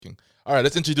All right,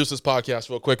 let's introduce this podcast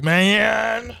real quick,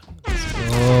 man.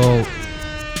 Oh.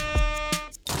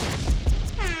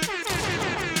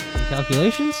 Some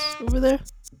calculations over there?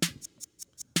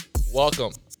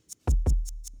 Welcome.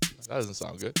 That doesn't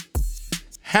sound good.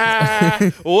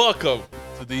 Welcome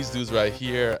to these dudes right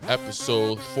here,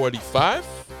 episode 45.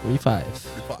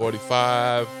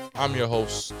 45. I'm your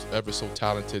host, ever so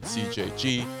talented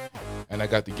CJG, and I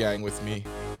got the gang with me.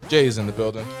 Jay's in the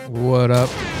building. What up?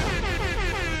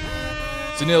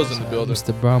 Sunil's in the building.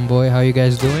 Mr. Brown Boy, how you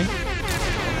guys doing?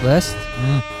 Blessed?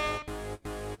 I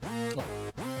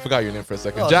forgot your name for a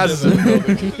second. Oh, Jazz is in the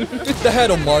building. The head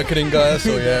of marketing guy,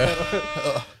 so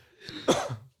yeah.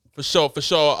 For sure.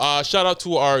 Shout out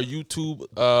to our YouTube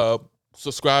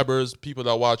subscribers, people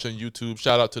that watch on YouTube.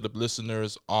 Shout out to the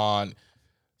listeners on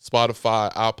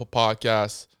Spotify, Apple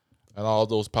Podcasts, and all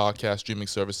those podcast streaming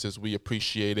services. We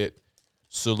appreciate it.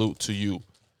 Salute to you.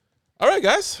 All right,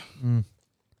 guys.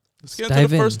 Let's get into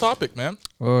the first topic, man.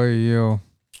 Oh, yo.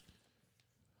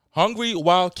 Hungry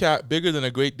wildcat bigger than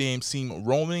a Great Dane seen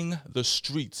roaming the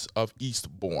streets of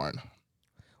Eastbourne.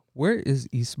 Where is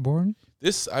Eastbourne?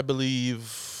 This, I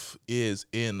believe, is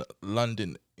in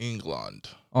London, England.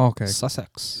 Okay.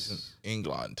 Sussex. In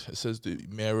England. It says the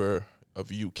Mirror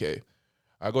of UK.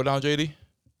 I go down, JD.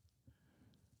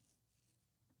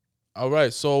 All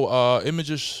right, so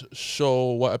images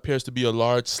show what appears to be a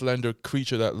large, slender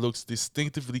creature that looks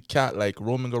distinctively cat-like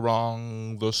roaming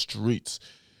around the streets.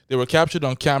 They were captured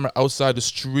on camera outside the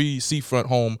seafront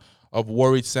home of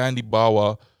worried Sandy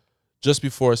Bawa just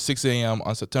before 6 a.m.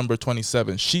 on September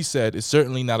 27th. She said, "It's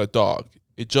certainly not a dog.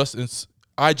 I just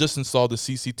installed the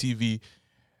CCTV,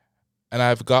 and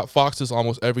I've got foxes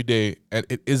almost every day, and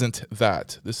it isn't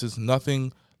that. This is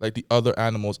nothing like the other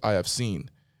animals I have seen.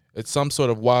 It's some sort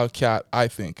of wild cat, I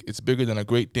think. It's bigger than a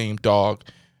Great Dane dog,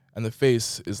 and the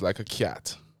face is like a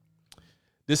cat.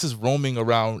 This is roaming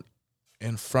around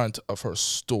in front of her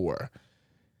store."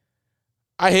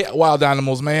 I hate wild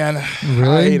animals, man. Really?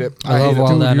 I hate it. I love hate it.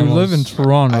 wild Dude, animals. you live in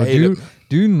Toronto. I hate it.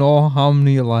 Do you know how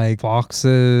many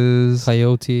foxes,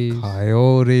 Coyotes.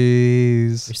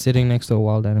 coyotes, You're sitting next to a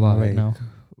wild animal right Like- now.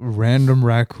 random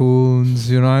raccoons,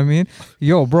 you know what I mean?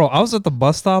 Yo, bro, I was at the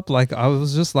bus stop, I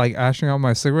was just ashing out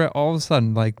my cigarette. All of a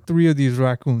sudden, 3 of these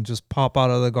raccoons just pop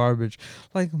out of the garbage.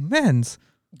 Men's.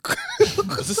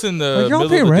 Is this in the Y'all middle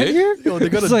pay of the rent day? here? Yo, they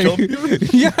gotta It's jump you.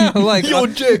 Yeah, Yo,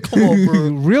 Jay, come on, bro.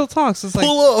 real talks. It's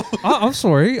Pull up. I'm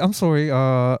sorry.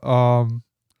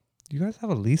 You guys have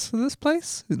a lease for this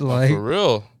place? For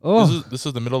real? Oh. This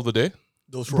is the middle of the day?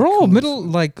 Those Bro, raccoons. middle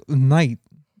night.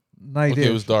 Okay,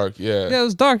 it was dark, yeah. Yeah, it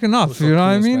was dark enough. Those You know what I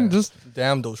raccoons, mean? man. Just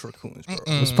Damn those raccoons, bro.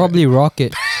 It was probably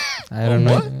Rocket. I don't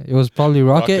know. what? It was probably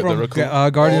Rocket Rocket, the from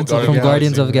raccoon. Guardians Oh, of the from Galaxy.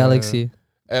 Guardians of Yeah. Galaxy.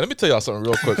 Hey, let me tell y'all something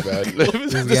real quick, man.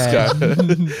 This guy. guy.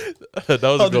 That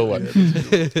was a good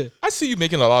one. I see you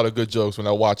making a lot of good jokes when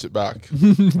I watch it back.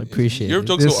 I appreciate Your it.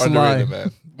 jokes It's are underrated, sly.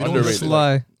 man. We don't Underrated.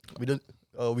 Sly. We don't.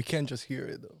 We can't just hear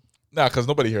it though. Nah, because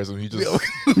nobody hears him. He just.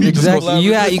 Exactly.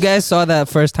 You guys saw that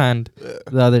firsthand the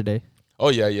other day. Oh,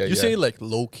 yeah. You say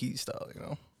low key style, you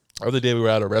know? The other day we were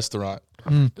at a restaurant,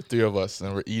 the 3 of us,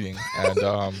 and we're eating.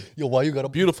 And Yo, why you got a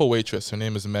beautiful waitress. Her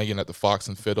name is Megan at the Fox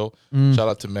and Fiddle. Shout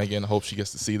out to Megan. Hope she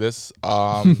gets to see this.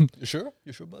 You sure?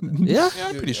 You sure about that? Yeah. Yeah,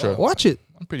 I'm pretty sure. Watch it.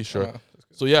 I'm pretty sure.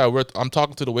 So yeah, I'm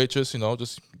talking to the waitress,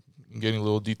 just getting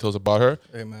little details about her.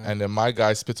 Hey, man. And then my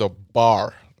guy spits a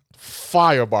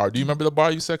fire bar. Do you remember the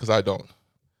bar you said? Because I don't.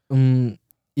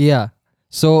 Yeah.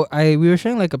 So we were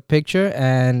sharing a picture,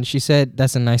 and she said,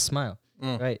 "That's a nice smile."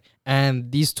 Right. And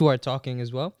these two are talking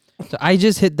as well. So I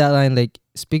just hit that line,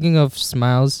 speaking of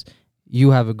smiles,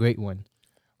 you have a great one.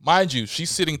 Mind you, she's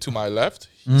sitting to my left.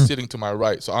 He's sitting to my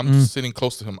right. So I'm sitting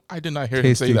close to him. I did not hear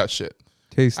him say Tasty. that shit.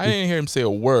 Tasty. I didn't hear him say a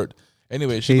word.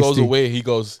 Anyway, she goes Tasty. away. He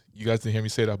goes, "You guys didn't hear me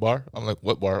say that bar?" I'm like,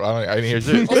 "What bar?" I didn't hear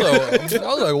shit. I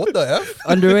was like, what the F?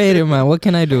 Underrated, man. What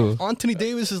can I do? Anthony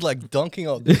Davis is dunking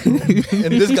out there, bro.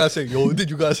 And this guy saying, "Yo, did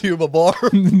you guys hear my bar?"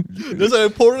 There's an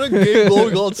important game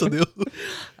going on, so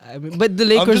But the I'm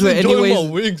Lakers just were enjoying my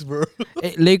anyways. wings, bro.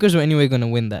 Lakers were anyway gonna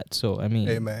win that. So I mean,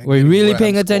 Hey, man, were you get really Rams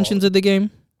paying attention ball. to the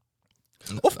game?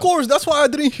 Of course, that's why I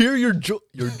didn't hear your joke.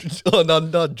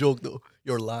 Not joke though.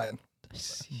 You're lying.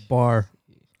 Bar.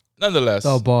 Nonetheless,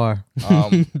 The bar.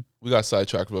 we got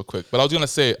sidetracked real quick. But I was gonna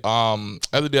say,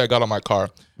 every day I got on my car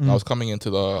and I was coming into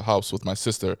the house with my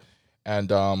sister, and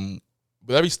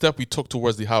with every step we took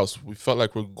towards the house, we felt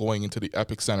like we're going into the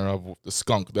epicenter of the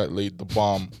skunk that laid the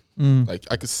bomb. Like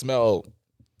I could smell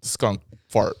the skunk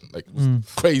fart. Like it was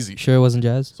crazy. Sure, it wasn't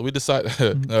Jazz. So we decided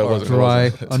no, it wasn't. It Dry.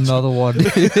 wasn't. Another one.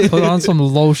 Put on some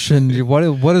lotion.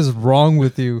 What is wrong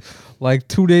with you?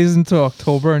 2 days into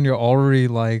October and you're already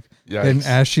getting Yikes.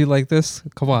 ashy like this.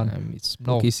 Come I on. mean, it's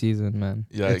spooky season, man.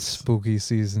 It's Yikes. spooky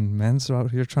season. Men's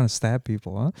out here trying to stab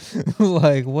people, huh?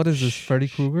 Like, what is this, Freddy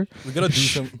Krueger? We gotta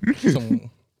do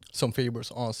some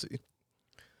favors, honestly.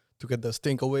 To get the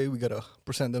stink away, we gotta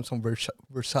present them some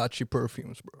Versace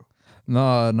perfumes, bro.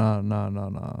 No.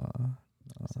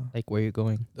 Like, where you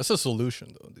going? That's a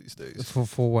solution though these days.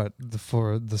 For what?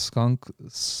 For the skunk?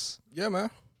 Yeah, man.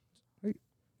 Hey.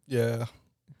 Yeah.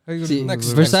 How you See, gonna next-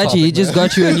 do next Versace, topic, he just man.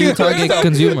 got you a new target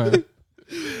consumer.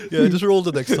 Yeah, just roll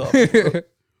the next topic.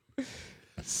 bro.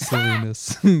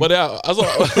 Silliness. But yeah,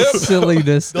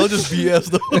 Silliness. Don't just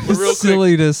BS though. real quick.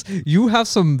 Silliness. You have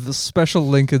some special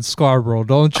link in Scarborough,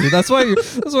 don't you? That's why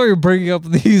you're bringing up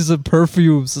these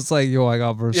perfumes. It's like, yo, I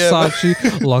got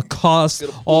Versace, Lacoste,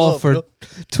 Gotta pull all up, for bro.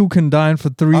 two can dine for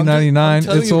 $3.99.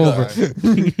 telling It's you over.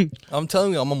 guys. I'm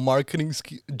telling you, I'm a marketing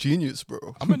genius, bro.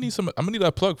 I'm gonna need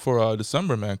that plug for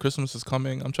December, man. Christmas is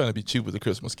coming. I'm trying to be cheap with the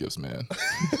Christmas gifts, man.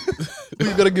 Who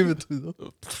you gotta give it to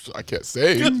though? I can't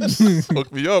say.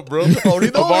 Hook me up, bro. Already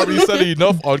I've know already it. said it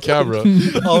enough on camera.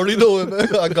 I already know it,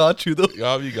 man. I got you though.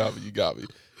 You got me.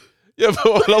 Yeah, but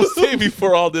what I was saying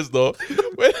before all this though,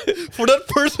 For that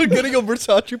person getting a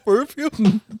Versace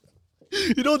perfume,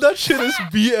 you know that shit is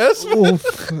BS. Man.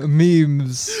 Oof,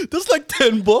 memes. That's like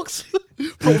 $10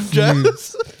 from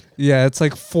Jazz. Yeah, it's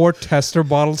like 4 tester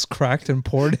bottles cracked and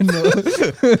poured in.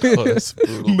 oh, that's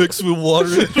brutal. Mixed with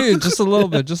water. Just a little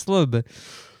bit.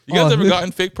 You guys Oh, ever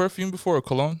gotten fake perfume before or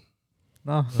cologne?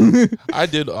 No. I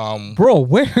did. Bro,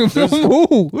 where?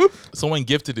 Who? Someone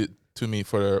gifted it to me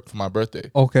for my birthday,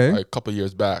 Okay. like a couple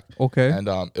years back, Okay. and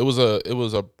it was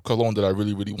a cologne that I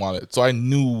really wanted. So I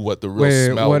knew what the real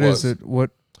Wait, smell what was. is it?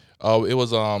 What? It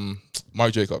was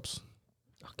Marc Jacobs.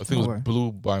 I think it was Okay.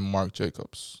 Blue by Marc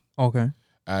Jacobs. Okay.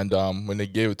 And when they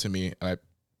gave it to me and I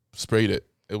sprayed it,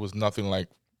 it was nothing like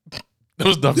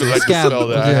the smell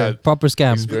that I Yeah, had proper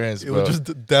scam. experienced, It bro. was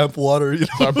just damp water, you know.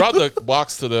 So I brought the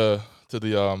box to the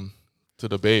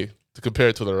bay to compare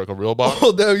it to like a real box.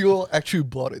 Oh, damn, you all actually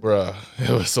bought it. Bruh, it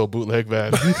was so bootleg,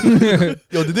 man.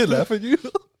 Yo, did they laugh at you?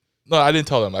 No, I didn't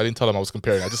tell them. I was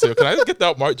comparing. I just said, can I just get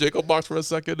that Marc Jacob box for a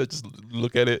second and just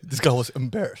look at it? This guy was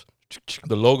embarrassed.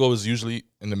 The logo is usually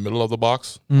in the middle of the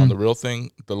box. On the real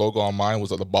thing, the logo on mine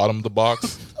was at the bottom of the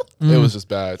box. It was just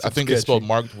bad. I think they spelled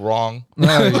Mark wrk wrong.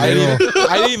 I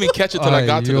didn't even catch it till I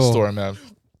got to the store, man.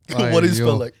 What did it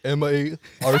spell like?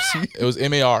 M-A-R-C? It was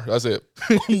M-A-R. That's it.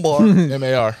 Mark.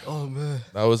 M-A-R. Oh, man.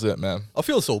 That was it, man. I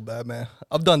feel so bad, man.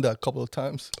 I've done that a couple of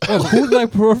times. Oh, who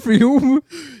like perfume?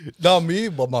 Not me,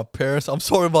 but my parents. I'm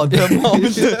sorry about them, mom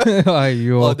and dad.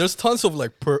 Ayo. There's tons of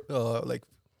like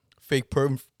fake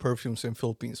perfumes in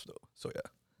Philippines though. So yeah,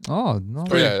 Oh no.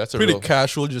 Oh, yeah, that's a pretty real.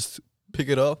 casual. Just pick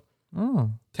it up,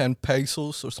 Oh 10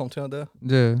 pesos or something like that.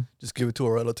 yeah. Just give it to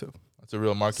a relative. That's a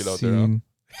real market out there. Huh?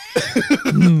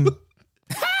 Scene.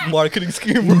 Marketing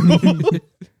scheme, bro.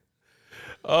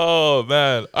 Oh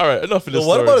man! All right, enough of this. So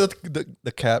what story. about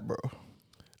the cat, bro?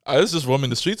 It's just roaming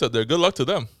the streets out there. Good luck to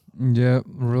them. Yeah,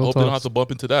 real Hope they don't have talk. to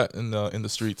bump into that in the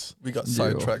streets. We got Yo.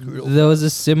 sidetracked real. There was a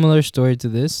similar story to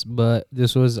this, but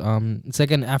this was it's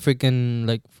like an African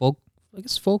like folk, I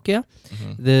guess folk, yeah.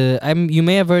 Mhm. You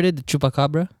may have heard it, the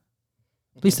chupacabra.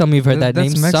 Please tell me you've heard that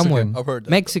That's name somewhere. Mexican. I've heard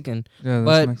that. Mexican. Yeah, that's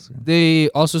But Mexican. they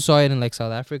also saw it in like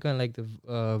South Africa and like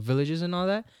the villages and all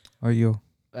that. Are you?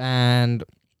 And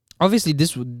obviously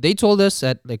they told us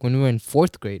at like when we were in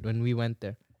 4th grade when we went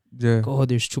there. Yeah. Oh,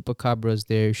 there's chupacabras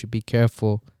there. You should be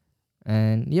careful.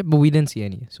 And yeah, but we didn't see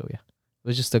any. So yeah, it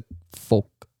was just a folk,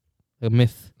 a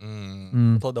myth. Mm. I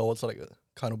Mm. thought that was like a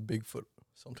kind of Bigfoot,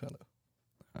 something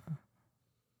like that.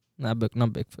 Not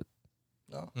Bigfoot.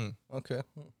 No. Mm. Okay.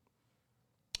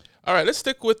 All right, let's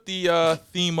stick with the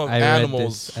theme of I read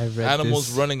animals. this. I read Animals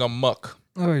this. running amok.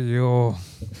 Oh yo.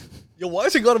 Yo, why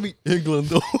is it gotta be England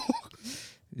though?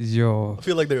 Yo. I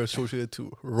feel like they're associated to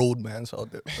roadmans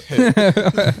out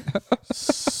there.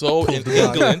 So in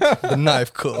England, The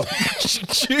knife club.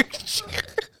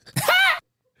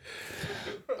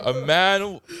 a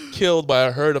man killed by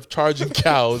a herd of charging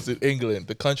cows in England,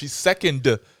 the country's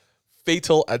second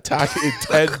fatal attack in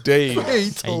 10 days.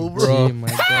 Fatal, I- bro. Oh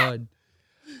my god.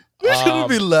 We shouldn't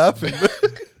be laughing, man.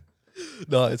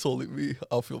 Nah, it's only me.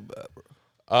 I'll feel bad,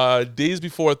 bro. Days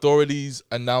before authorities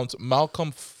announced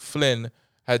Malcolm Flynn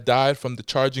had died from the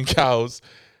charging cows,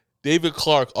 David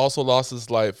Clark also lost his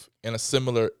life in a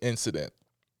similar incident.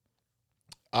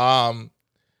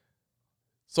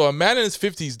 So a man in his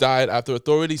 50s died after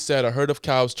authorities said a herd of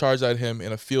cows charged at him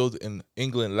in a field in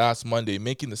England last Monday,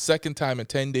 making the second time in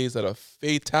 10 days that a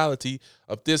fatality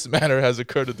of this manner has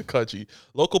occurred in the country.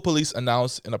 Local police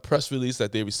announced in a press release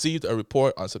that they received a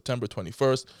report on September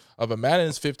 21st of a man in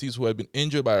his 50s who had been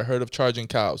injured by a herd of charging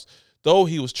cows. Though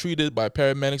he was treated by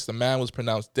paramedics, the man was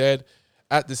pronounced dead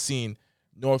at the scene,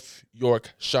 North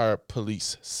Yorkshire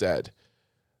police said.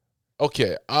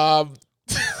 Okay,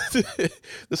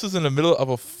 this is in the middle of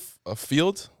a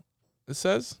field, it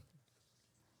says.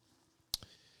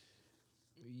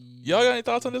 Y'all got any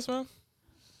thoughts on this, man?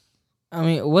 I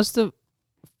mean,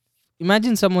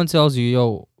 imagine someone tells you,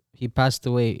 yo, he passed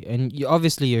away, and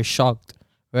obviously you're shocked,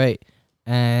 right?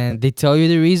 And they tell you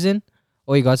the reason,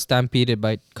 or he got stampeded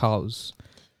by cows.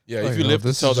 Yeah, Oh, if you you know, live to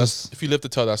this tell is that, just- if you live to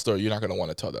tell that story, you're not gonna want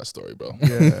to tell that story, bro.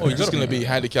 Yeah. You're just gonna be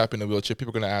handicapped in a wheelchair. People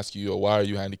are gonna ask you, "Yo, why are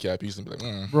you handicapped?" You're just gonna be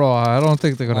like, Bro, I don't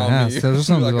think they're gonna Mommy, ask. They're just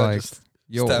gonna be I like, just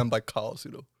yo, stand by cows,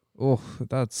 you know. oh,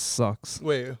 that sucks.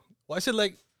 Wait, why is it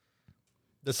like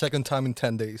the second time in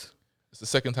 10 days? It's the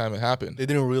second time it happened. They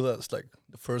didn't realize like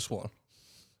the first one.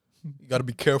 You gotta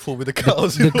be careful with the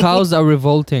cows. The cows are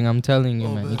revolting, I'm telling you,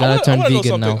 Oh, man. You man. gotta turn I wanna know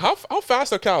vegan something. now. How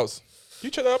fast are cows? Can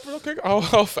you check that up real quick?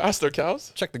 How fast are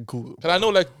cows? Check the Google. And I know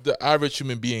like the average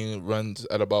human being runs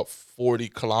at about 40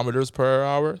 kilometers per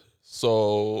hour.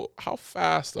 So how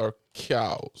fast are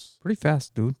cows? Pretty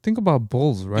fast, dude. Think about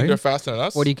bulls, Think they're right? faster than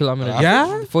us? 40 kilometers.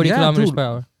 Yeah, 40 yeah, kilometers dude. per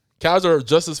hour. Cows are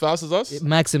just as fast as us?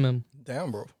 Maximum.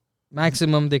 Damn, bro.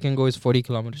 Maximum they can go is 40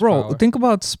 kilometers per Bro, hour. think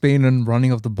about Spain and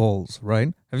running of the bulls,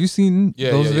 right? Have you seen Yeah,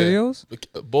 those yeah, yeah.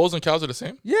 videos? Bulls and cows are the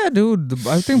same? Yeah, dude.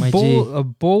 I think My a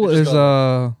bull They just is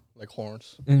got- Like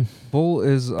horns. bull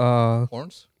is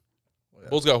Horns?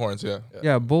 Bulls got horns, yeah.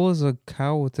 yeah, bull is a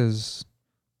cow with his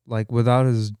like without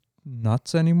his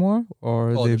nuts anymore,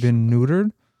 or Oh, they've they're been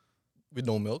neutered. With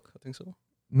no milk, I think so.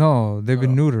 No, they've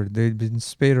been Oh. neutered. They've been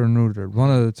spayed or neutered.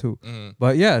 One of the two. Mm.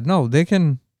 But yeah, no, they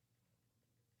can.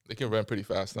 They can run pretty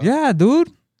fast. Huh? Yeah,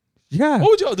 dude. Yeah. What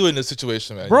would y'all do in this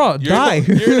situation, man? Bro, you're die.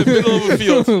 You're in the middle of a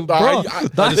field. Bro, I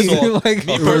die. just saw like,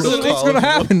 me what's personally- gonna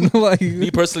happen? like, me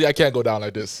personally, I can't go down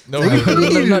like this. No, What do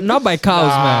you mean? Not by cows,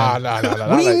 man. Nah.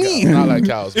 What do you mean? Not like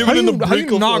cows. Even how man. in you, the how you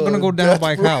brink of, not gonna go down death,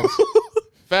 by bro. cows?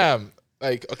 Fam,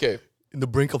 like, okay, In the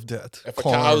brink of death. if a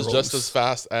cow is just Cornrows. as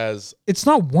fast as. It's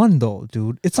not one though,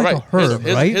 dude. It's like Alright, a herd,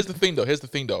 right? Here's the thing, though.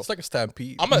 It's like a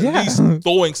stampede. I'm at Yeah. least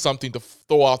throwing something to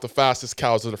throw off the fastest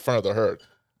cows to the front of the herd.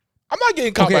 I'm not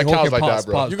getting caught by cows like pause,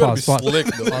 that, bro. pause, You gotta be pause, pause. slick,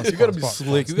 though. Pause, You gotta pause, be pause,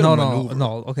 slick. pause. You gotta no, maneuver.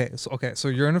 no. Okay, so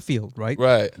you're in a field, right?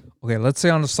 Right, Okay, let's say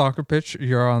on a soccer pitch,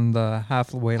 you're on the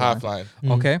halfway line. half line.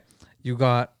 Mm. Okay, you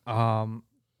got And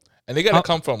they gotta How-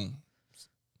 come from.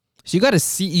 So you gotta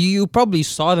see. You probably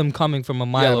saw them coming from a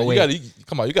mile Yeah, away.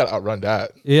 come on, you gotta outrun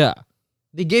that. Yeah.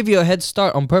 They gave you a head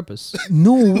start on purpose.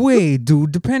 no way,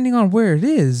 dude. Depending on where it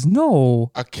is,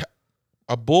 no.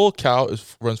 A bull cow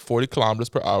runs 40 kilometers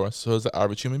per hour, so is the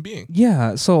average human being.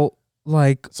 Yeah, so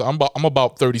like So I'm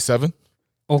about 37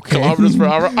 okay, kilometers per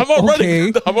hour. I'm not Okay.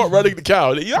 running. I'm not running the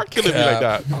cow. You're not killing me like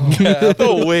that. Cap.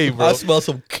 No way, bro. I smell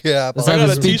some cap. That's I not got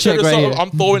a a speed t-shirt check or right something. here.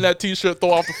 I'm throwing that t-shirt.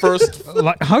 Throw off the first.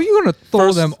 like how you gonna throw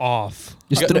First- them off?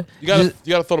 Just You throw- gotta, just-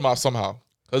 you gotta throw them out somehow,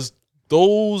 because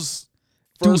those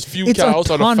first Dude, few it's cows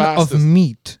a are the ton fastest. of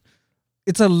meat.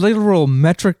 It's a literal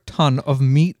metric ton of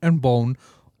meat and bone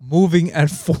moving at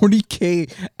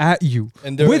 40k at you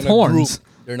And they're with in a horns. group.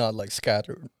 They're not like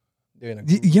scattered. They're in a Y-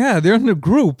 group. Yeah, they're in a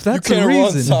group. That's the can't run,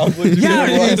 reason. son. You Yeah,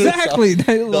 can't run. exactly.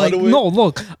 Like, other way. no,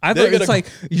 look. I They're thought it's gonna- like,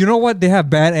 you know what? They have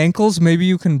bad ankles. Maybe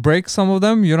you can break some of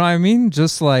them. You know what I mean?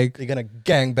 Just like, They're gonna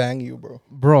gang bang you, bro.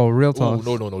 bro, real Oh talk.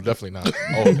 no, definitely not.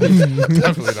 Oh,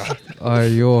 definitely not.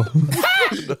 Ayo.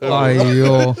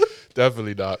 Ayo.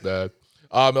 Definitely not, man.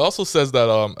 It also says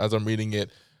that as I'm reading it,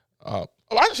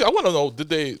 actually I want to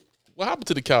know what happened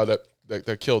to the cow that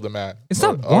killed the man? It's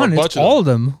Or- not or a one. bunch It's of them? all of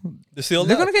them. They still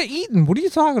They're not. gonna get eaten. What are you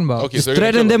talking about? Okay, Just so they're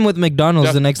gonna threaten kill them with McDonald's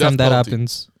Death- the next time death that penalty.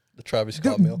 happens. The Travis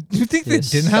Scott meal. Do you think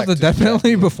Yes. they didn't have the Back death to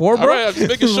penalty back. before, All bro? right, I'm just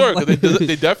making sure because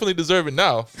they definitely deserve it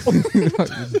now.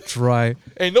 Try.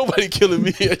 Ain't nobody killing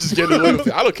me. I just getting away with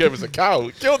it. I don't care if it's a cow.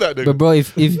 Kill that nigga. But bro,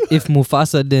 if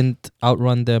Mufasa didn't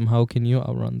outrun them, how can you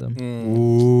outrun them?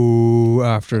 Ooh,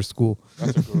 after school.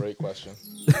 That's a great question.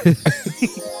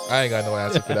 I ain't got no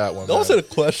answer for that one. That man. wasn't a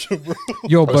question, bro.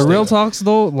 Yo, but real Personally. talks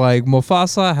though, like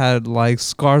Mufasa had like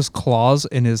Scar's claws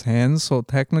in his hands, so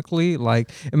technically,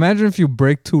 like, imagine if you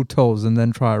break 2 toes and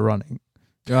then try running.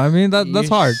 You know what I mean? That's You're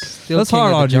hard, Still That's king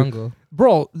hard of the on you. jungle.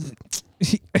 bro.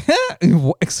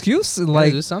 Excuse? Like,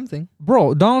 Like, do something.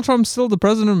 bro, Donald Trump's still the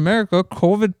president of America.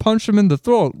 COVID punched him in the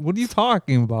throat. What are you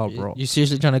talking about, bro? You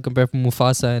seriously trying to compare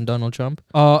Mufasa and Donald Trump?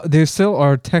 They still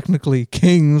are technically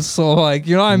kings. So, like,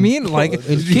 you know what I mean? Like,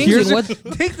 Kings here's in what?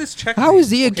 take this check. How is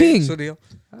he a Okay, king? so the-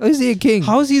 How is he a king?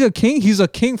 How is he the king? He's a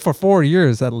king for 4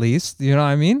 years at least. You know what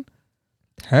I mean?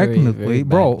 Very, Technically, very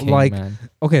bro. bad king, Like, man.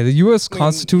 okay, the U.S. I mean,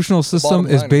 constitutional system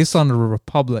bottom is line based is on the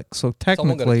republic. So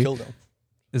Someone gotta technically, kill them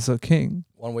it's a king.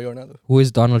 one way or another. Who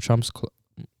is Donald Trump's?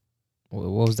 What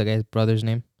was the guy's brother's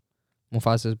name?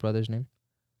 Mufasa's brother's name?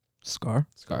 Scar?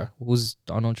 Scar. Who's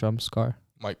Donald Trump's Scar?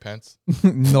 Mike Pence.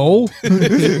 No, I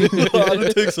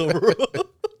don't think so, bro.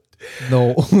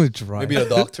 no, it's right. Maybe a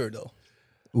doctor though.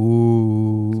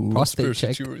 Ooh, Prostate Conspiracy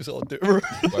check. theories out there, bro.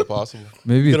 Quite possible.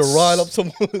 maybe Gonna it's rile up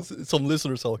some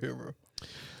listeners out here, bro.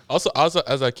 Also,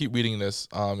 as I keep reading this,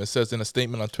 it says in a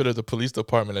statement on Twitter, the police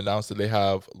department announced that they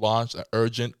have launched an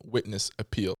urgent witness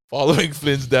appeal following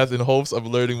Flynn's death in hopes of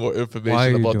learning more Why are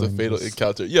information you about the doing fatal this?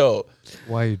 encounter. Yo,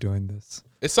 Why are you doing this?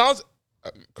 it sounds,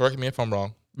 correct me if I'm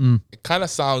wrong, Mm. it kind of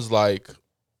sounds like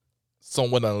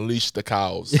someone unleashed the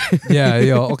cows. Yeah,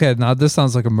 yo, okay, now this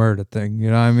sounds like a murder thing. You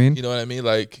know what I mean? You know what I mean?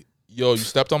 Like, yo, you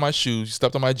stepped on my shoes, you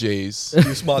stepped on my J's.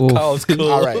 You smart Oof. cows, cool.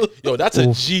 All right. Yo, that's a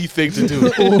Oof. G thing to do.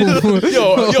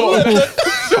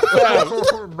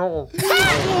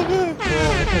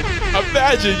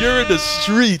 Imagine you're in the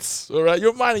streets, all right?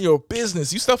 You're minding your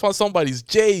business. You step on somebody's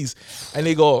J's and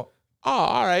they go, oh,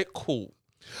 all right, cool.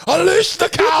 Unleash the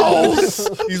cows.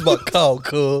 He's my cow,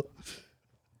 cool.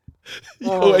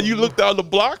 Yo, and you look down the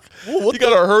block, you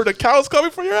got a herd of cows coming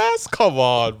for your ass? Come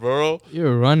on, bro.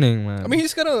 You're running, man. I mean,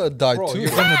 he's gonna die Bro, too. you're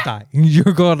gonna die. You're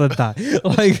gonna die.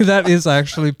 Like, that is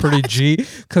actually pretty G,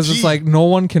 because it's like no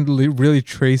one can really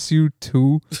trace you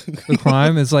to the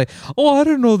crime. It's like, oh, I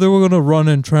didn't know they were gonna run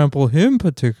and trample him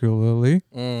particularly.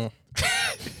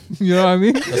 You know what I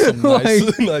mean? That's some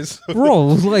Like, nice. bro,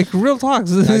 like, real talk.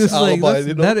 This Nice is like, alibi, that's-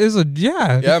 you know? that is a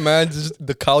yeah. Yeah, man.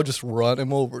 The cow just run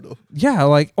him over though. Yeah,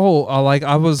 like, oh, like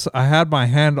I had my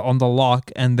hand on the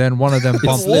lock, and then one of them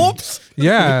bumped in. Whoops!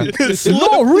 Yeah,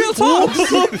 no, real talk.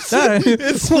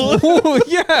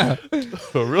 Yeah,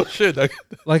 Real shit.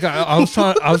 like I was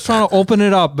trying to open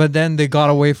it up, but then they got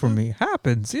away from me.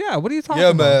 Happens. Yeah, what are you talking Yeah,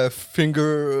 about?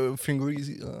 man. Finger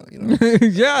easy. You know.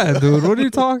 Yeah, dude, what are you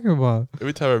talking about?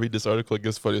 Every time I read this article, it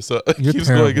gets funny. So it You're keeps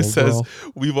going. It terrible,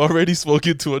 says we've already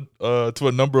spoken to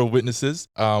a number of witnesses,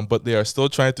 but they are still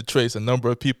trying to trace a number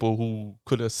of people who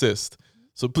could assist.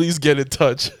 So please get in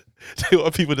touch. They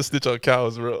want people to snitch on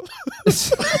cows, bro.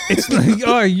 It's like,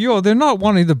 oh, yo, they're not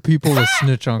wanting the people to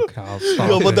snitch on cows. Stop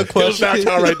Yo, but the it. It was that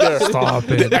cow right there. Stop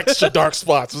The it. extra dark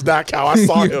spots was that cow. I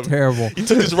saw You're him. terrible. He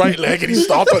took his right leg and he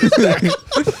stomped on his neck. It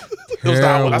was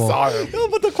that one. I Terrible. saw him. Yeah,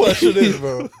 but the question is,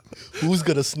 bro, who's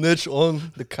gonna snitch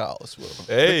on the cows, bro?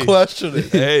 Hey. The question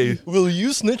is, Hey, will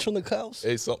you snitch on the cows?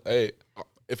 hey.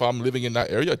 If I'm living in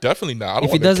that area, definitely not. I don't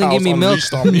if he want the doesn't give cows me milk,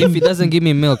 unleashed on me. if he doesn't give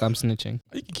me milk, I'm snitching.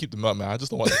 You can keep them up, man. I just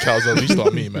don't want the cows unleashed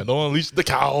on me, man. Don't unleash the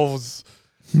cows.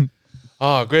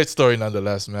 Oh, great story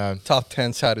nonetheless, man. Top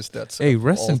 10 saddest deaths. Hey, of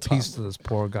rest all in time. peace to this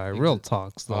poor guy. Real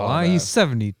talks, though. Oh, huh? man. He's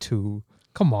 72.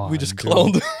 Come on. We just dude.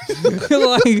 clowned him.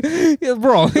 Like, yeah,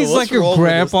 bro, he's what's like your wrong with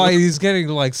this? grandpa. He's getting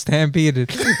like stampeded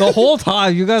the whole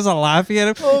time. You guys are laughing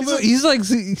at him. He's like,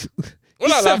 We're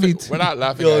not he's laughing. 72. We're not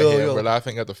laughing Yo, at yo, him. yo. We're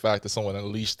laughing at the fact that someone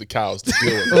unleashed the cows to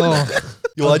deal with it. Oh,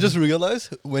 Yo, I just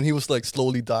realized when he was like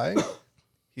slowly dying,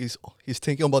 he's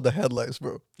thinking about the headlights,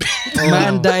 bro.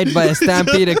 Man died by a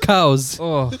stampede of cows.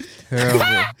 oh,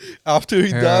 terrible. After he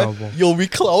Terrible. died, yo, we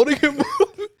clowning him,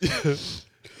 bro.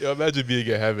 Yo, imagine being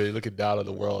in heaven, looking down at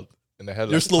the world, and the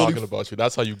headlights slowly talking about you.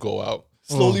 That's how you go out.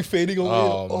 Slowly fading away.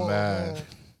 Oh, man.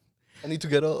 I need to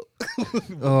get up.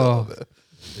 Oh,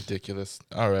 Ridiculous.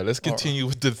 All right, let's continue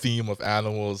with the theme of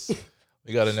animals.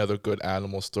 We got another good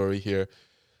animal story here.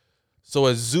 So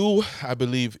a zoo, I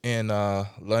believe in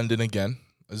London again.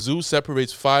 A zoo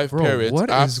separates 5 bro, parrots what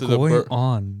is after the going bird.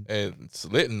 on? It's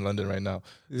lit in London right now.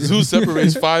 Zoo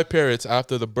separates 5 parrots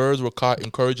after the birds were caught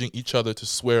encouraging each other to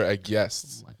swear at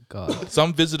guests. Oh my God.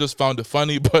 Some visitors found it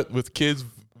funny, but with kids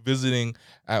visiting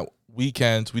at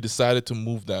weekends, we decided to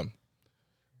move them.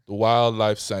 The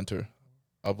Wildlife Center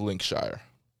of Linkshire.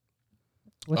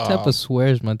 What type of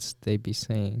swears must they be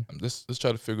saying? Let's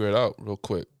try to figure it out real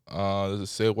quick. Does it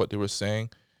say what they were saying?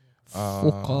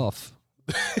 Fuck off.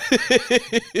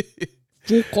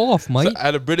 Fuck off, mate. So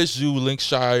at a British Zoo,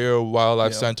 Linkshire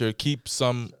Wildlife Yeah. Center, keeping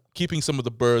some of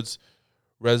the birds'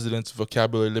 residents'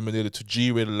 vocabulary limited to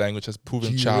G-rated language has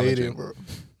proven challenging. bro.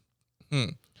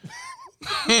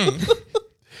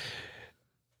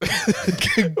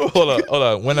 Hold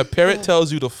on. When a parrot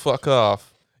tells you to fuck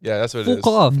off, Yeah, that's what it Fuck is.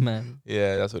 off, man.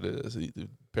 Yeah, that's what it is. The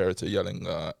parrots are yelling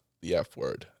the F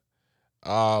word.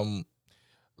 Low-key,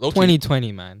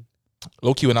 2020, man.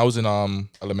 low-key, when I was in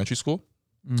elementary school,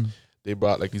 Mm. they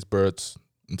brought like these birds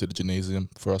into the gymnasium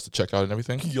for us to check out and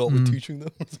everything. Y'all were teaching them.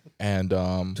 And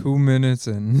 2 minutes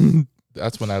and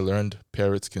that's when I learned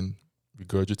parrots can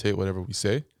regurgitate whatever we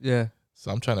say. yeah.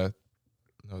 So I'm trying to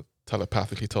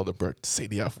telepathically tell the bird to say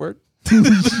the F word.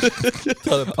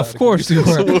 Of course you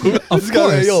were. Of This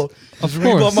guy, course. yo, Of just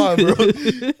read my course. mind, bro.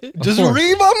 Just course.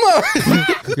 read my mind.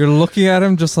 You're looking at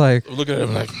him just like, Look at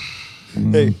him like,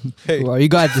 Hey, Well, you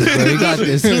got this, bro. You got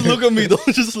this. just look at me.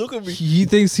 Don't just look at me. he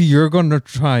thinks you're gonna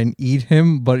try and eat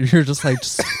him, but you're just like,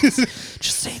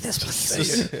 just say this,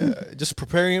 please. Just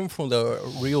preparing him from the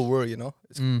real world, you know?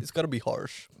 It's got to be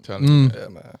harsh. telling you, Mm. man. Yeah,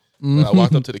 man. When I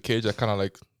walked up to the cage, I kind of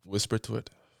like whispered to it,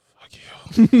 "Fuck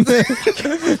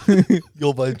you."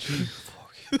 Yo, my G.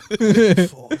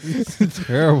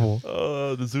 Terrible.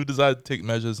 The zoo decided to take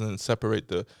measures and separate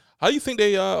the. How do you think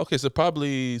they? Okay, so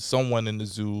probably someone in the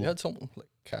zoo. They had someone like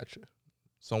catch it,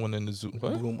 Someone in the zoo. like a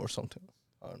What? broom or something.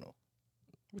 I don't know.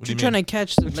 What do You're you trying mean? to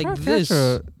catch Try like to this.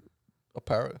 catch A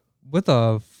parrot. with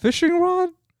a fishing rod?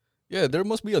 Yeah, there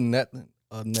must be a net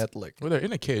like. Well, they're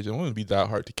in a cage. It wouldn't be that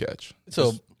hard to catch. It's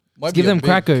a might give be a them big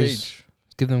crackers. cage.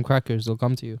 Give them crackers. They'll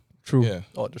come to you. True. Yeah,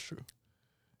 Oh, that's true.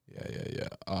 yeah.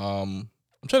 I'm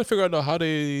trying to figure out how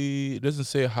they. It doesn't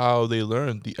say how they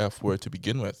learned the F word to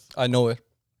begin with. I know it.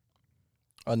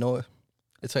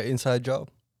 It's an inside job.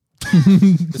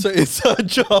 It's an inside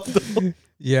job, though.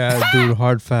 Yeah, dude,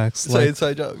 hard facts. It's an Like,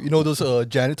 inside job. You know those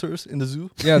janitors in the zoo?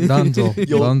 yeah, Dunzo.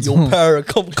 Yo, Dunzo. parrot,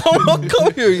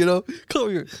 come here, you know, come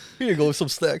here. Here you go, some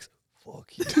snacks.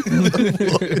 Fuck you.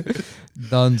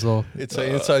 Dunzo. It's an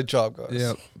inside job, guys.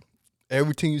 Yep.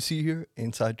 Everything you see here,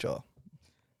 inside job.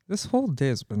 This whole day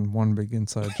has been one big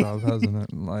inside job, hasn't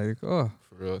it? Like, oh.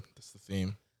 For real, that's the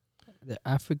theme. The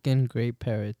African gray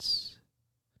parrots.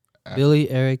 Af- Billy,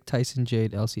 Eric, Tyson,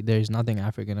 Jade, Elsie. There is nothing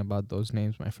African about those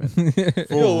names, my friend.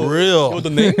 For real. Yo, the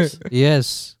names?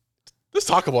 Yes. Let's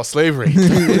talk about slavery.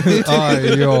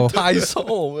 Yo. Ties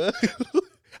home, man.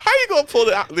 How you gonna pull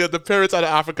the parents out of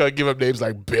Africa and give them names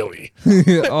like Billy, Oh,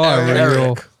 yo.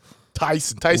 Eric,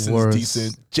 Tyson? Tyson's Worse.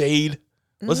 decent. Jade.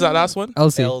 What's that last one?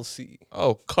 Elsie. LC.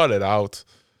 Oh, cut it out.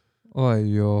 Oh,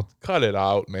 yo. Cut it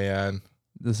out, man.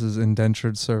 This is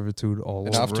indentured servitude all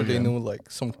And over after they again. know like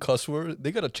some cuss word,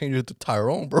 they gotta change it to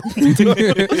Tyrone, bro. Terrible.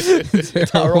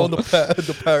 Tyrone,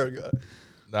 the parrot guy.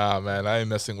 Nah, man, I ain't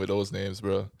messing with those names,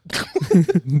 bro.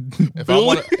 if I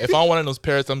want one of those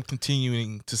parrots, I'm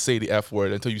continuing to say the F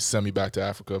word until you send me back to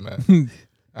Africa, man.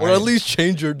 Or at least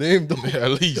change your name, though. Yeah,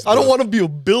 at least. I don't bro. want to be a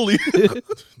Billy.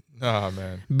 Nah,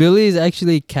 man. Billy is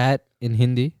actually cat in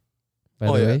Hindi, by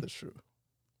Oh the yeah, way. that's true.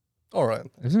 All right.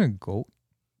 Isn't it goat?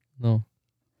 No.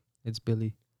 It's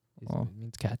Billy. Oh. It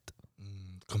means cat.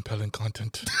 Compelling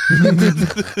content.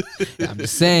 I'm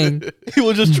just saying. He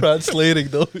was just translating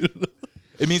though.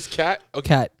 It means cat. Okay.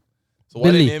 Cat. So why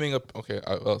are they Billy. naming a? Okay,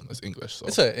 well, it's English. So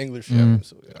It's an English Mm. name.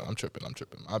 So yeah, I'm tripping.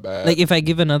 My bad. Like if I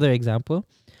give another example,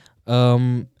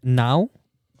 now,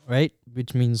 right?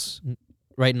 Which means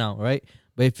right now, right?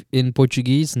 But if in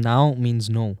Portuguese, now means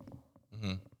no.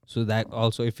 Mhm. So that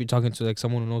also, if you're talking to like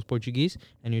someone who knows Portuguese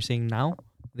and you're saying now,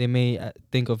 they may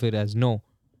think of it as no.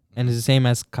 And it's the same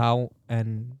as cow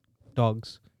and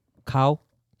dogs. Cow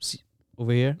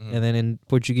over here, Mhm. and then in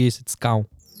Portuguese it's cow,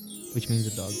 which means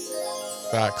a dog.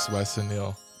 Facts, Weston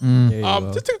Neil. Mm. There you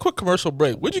go. Just take a quick commercial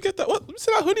break. Where'd you get that? What? Let me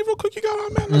see that hoodie real quick. You got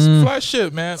on, man. That's Mm. fly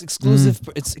shit, man. It's exclusive.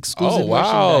 It's exclusive Oh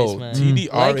wow, merchandise, man.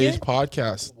 TDRH Like it?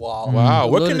 podcast. wow. Wow,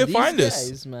 where Load can of they these find this?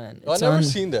 guys, man. I've It's never on-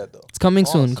 seen that though. It's coming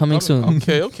soon. Awesome. Coming soon.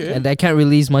 Okay, okay. And I can't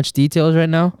release much details right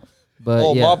now, but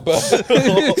Oh yeah. my bad.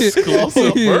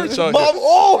 Exclusive merch on Mom,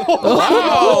 oh,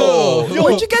 Wow. Yo,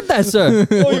 where'd you get that, sir?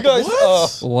 oh, you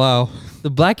guys. Wow. The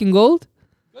black and gold?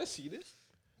 Can I see this?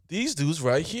 These dudes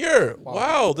right here.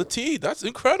 Wow, the tee. That's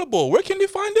incredible. Where can they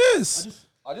find this?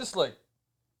 I just like.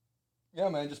 Yeah,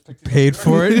 man. Just picked it. Paid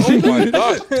for it? Oh my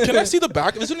god. Can I see the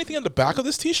back? Is there anything on the back of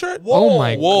this t-shirt? Oh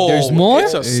my Whoa. There's more?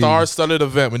 It's a star-studded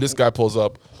event when this guy pulls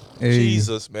up. Hey.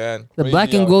 Jesus, man. The Crazy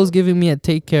black and out gold's giving me a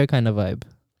take care kind of vibe.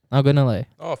 Not gonna lie.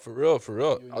 Oh, for real, for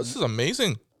real. Oh, this is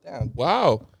amazing. Damn.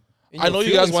 Wow. In I your know you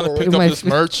guys feelings want to already. pick up My this fe-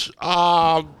 merch.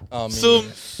 I mean,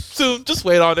 Soon. Just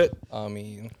wait on it. I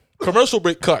mean, Commercial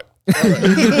break cut.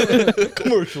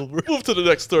 commercial, bro. Move to the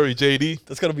next story, JD.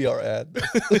 That's gonna be our ad.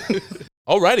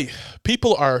 Alrighty.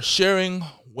 People are sharing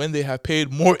when they have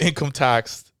paid more income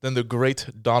tax than the great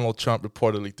Donald Trump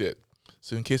reportedly did.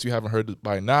 So in case you haven't heard it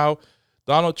by now,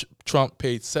 Donald Trump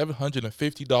paid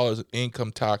 $750 in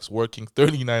income tax working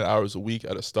 39 hours a week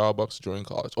at a Starbucks during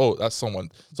college. Oh, that's someone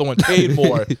paid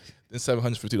more than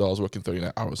 $750 working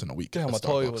 39 hours in a week. Damn, at I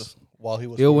thought it Starbucks. was while he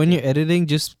was. Yo, when working. you're editing,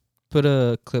 just put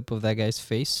a clip of that guy's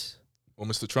face. Well,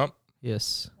 Mr. Trump,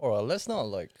 Yes. All right, let's not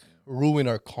like ruin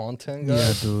our content, Yeah,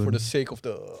 guys, dude. for the sake of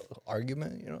the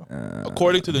argument. You know.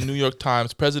 according to the New York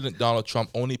Times, President Donald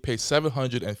Trump only paid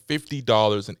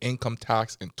 $750 in income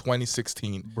tax in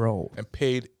 2016 bro. and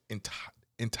paid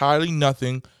entirely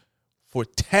nothing for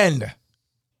 10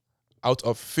 out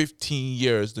of 15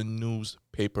 years, the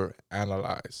newspaper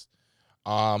analyzed.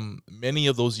 Many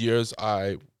of those years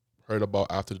I heard about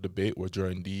after the debate were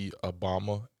during the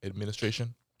Obama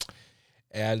administration.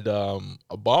 And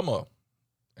Obama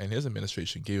and his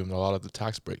administration gave him a lot of the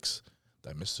tax breaks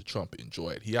that Mr. Trump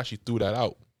enjoyed. He actually threw that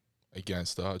out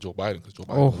against Joe Biden because Joe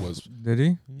Biden was Did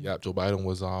he? Joe Biden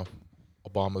was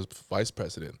Obama's vice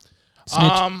president.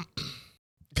 Snitch.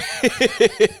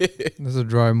 This is a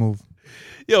dry move.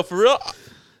 Yo, for real.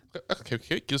 Okay,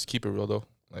 can we just keep it real though?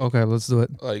 Like, Okay, let's do it.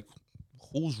 like,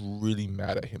 who's really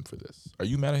mad at him for this? Are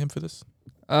you mad at him for this?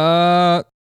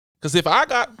 Because if I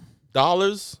got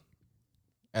dollars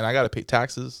and I got to pay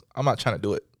taxes, I'm not trying to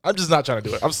do it. I'm just not trying to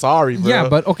do it. I'm sorry, bro. yeah,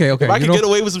 but okay. if I can get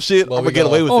away with some shit, Well, I'm we gonna get got-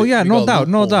 away with Oh it. yeah, We no got doubt,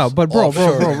 no loopholes. doubt. But bro,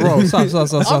 Offshore.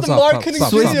 stop. I'm the marketing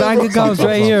Swiss genius, bank bro. accounts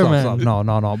right here, man. No.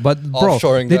 But bro,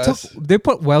 Offshoring, guys. they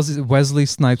put Wesley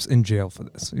Snipes in jail for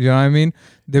this. You know what I mean?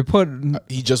 They put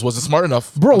He just wasn't smart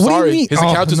enough. bro. I'm What sorry. do you mean? His Oh,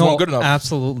 accountants no, weren't good enough.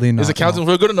 Absolutely not. His accountants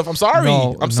weren't good enough. I'm sorry.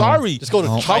 No, I'm no. sorry. Just go to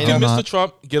No. How China. can No. Mr.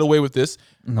 Trump get away with this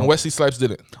and Wesley Snipes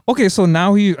didn't? Okay, so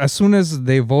now he, as soon as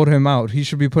they vote him out, he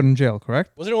should be put in jail.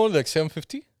 Correct? Was it only like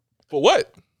 750? For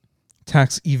what?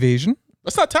 Tax evasion.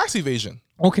 That's not tax evasion.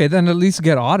 Okay, then at least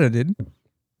get audited.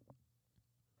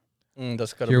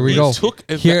 That's gotta Here be we He go. took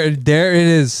there it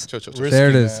is. Chill. risky, There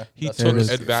it is. man. He That's took it is.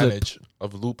 advantage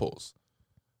of loopholes.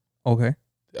 Okay,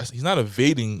 He's not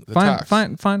evading the fine, tax.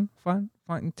 fine.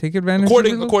 Take advantage.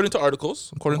 According of it. according to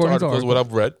articles, what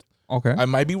I've read, Okay, I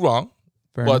might be wrong,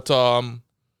 fair enough. but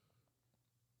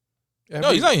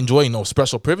no, he's not enjoying no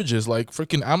special privileges like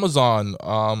freaking Amazon,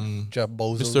 Jeff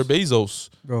Bezos. Mr. Bezos.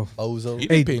 Bro. Bozo. He Hey,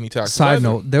 didn't pay any taxes. Side either.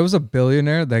 note: there was a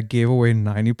billionaire that gave away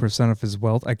 90% of his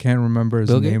wealth. I can't remember his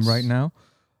Bill name Gates? right now.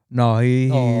 No, he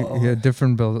a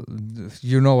different bill.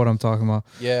 You know what I'm talking about?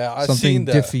 Yeah, I've Something seen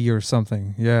that. Diffie or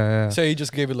something. Yeah. Say he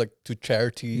just gave it like to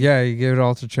charity. Yeah, he gave it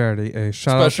all to charity. Hey,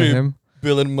 shout Especially out to him.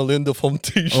 Bill and Melinda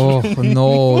Foundation. Oh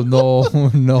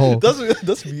no.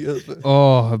 That's me.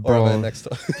 Oh, Bro. bro. Man, next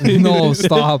time. No,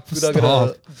 stop. We're not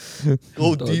gonna Stop.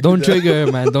 go deep. Don't in that. trigger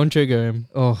him, man. Don't trigger him.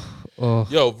 Oh,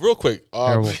 Yo, real quick.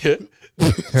 Terrible. So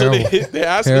Terrible. they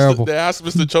asked Terrible. they asked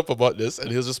Mr. Trump about this,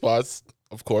 and his response,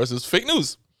 of course, is fake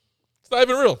news. It's not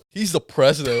even real. He's the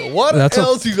president. What That's a-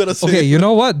 else you gonna say? okay, you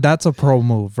know what? That's a pro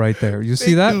move right there. You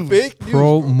see that? Fake news,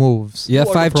 Pro bro. moves. You have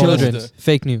are 5 the children. president.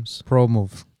 Fake news. Pro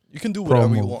move. You can do Pro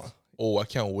whatever you move. want. Oh, I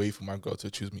can't wait for my girl to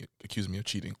accuse me of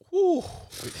cheating. Whew.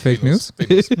 Fake news? Fake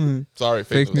news. Sorry,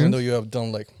 fake, Fake news. Even though you have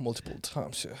done like multiple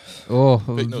times. Yeah. Oh,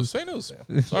 Fake news. Fake news.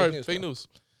 Sorry, news, fake bro. news.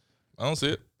 I don't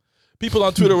see it. People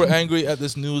on Twitter were angry at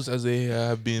this news as they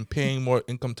have been paying more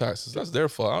income taxes. That's their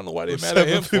fault. I don't know why they're mad at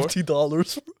him for.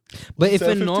 $750. But if a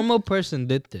 750? normal person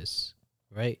did this,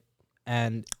 right?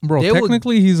 And bro, they would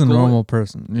technically he's a go- normal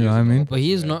person. You know what I mean? but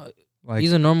he's Yeah. not Like,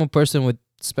 he's a normal person with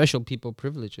special people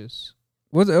privileges.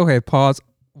 what? Okay, pause.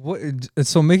 What?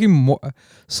 So making more,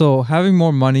 so having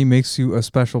more money makes you a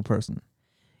special person.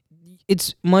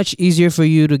 It's much easier for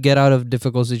you to get out of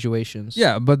difficult situations.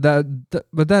 Yeah, but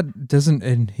that doesn't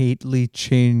innately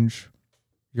change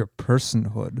your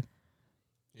personhood.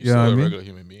 You're You know what still I a mean? regular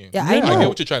human being. Yeah, Yeah. I I know. get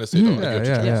what you're trying to say, though. I Mhm. get what Yeah,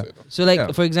 you're trying yeah. to say, though. So like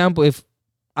Yeah. for example, if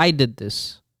I did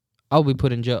this, I'll be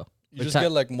put in jail. You just Like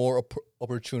get like more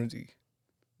opportunity.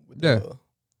 With Yeah.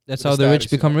 That's The how the rich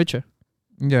status, you become know. richer.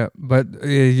 Yeah, but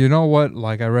you know what?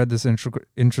 Like I read this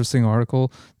interesting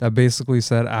article that basically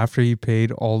said after he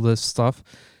paid all this stuff,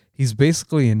 he's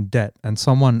basically in debt, and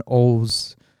someone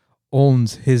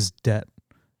owns his debt,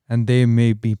 and they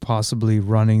may be possibly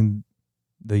running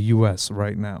the U.S.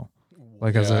 right now.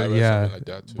 Like as I a read something like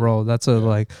that, too. bro, that's a Yeah.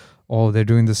 like, oh, they're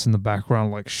doing this in the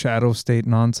background, like shadow state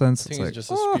nonsense. I It's think like, it's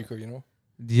just a speaker, you know.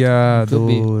 yeah, Could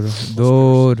be.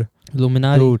 dude,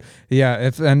 Illuminati. yeah.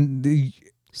 If and the,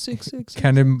 666.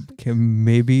 can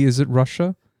maybe is it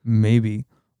Russia? Maybe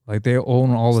like they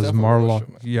own all It's his definitely Marla.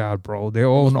 Russia, man. Yeah, bro, they It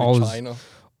own must be all his. China.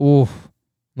 Oh,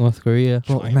 North Korea.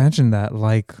 bro, China. imagine that!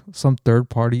 Like some third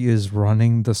party is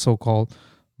running the so-called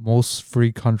most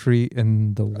free country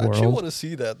in the I actually world. want to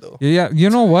see that though. Yeah, you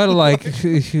know what? Like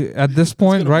at this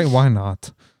point, gonna right? be- Why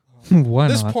not? Why At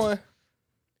this not? point,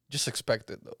 just expect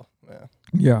it though. man.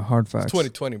 Yeah, hard It's facts.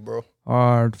 2020, bro.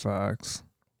 Hard facts.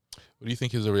 What do you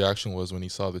think his reaction was when he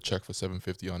saw the check for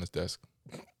 $750 on his desk?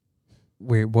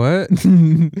 Wait, what?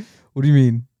 What do you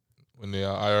mean? When the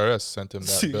IRS sent him that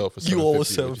See, bill for you owe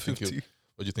us $750, $750.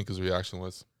 what do you think his reaction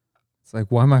was? It's like,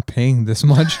 why am I paying this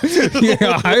much?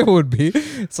 Yeah, I would be.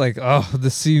 It's like, oh,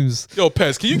 this seems. Yo,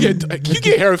 Pez, can you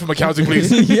get Harry from accounting,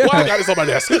 please? Yeah. Why I got this on my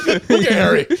desk? Look at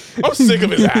Harry. I'm sick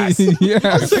of his ass.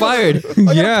 Yeah, Fired.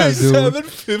 yeah, Pay dude.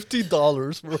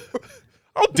 $750, bro.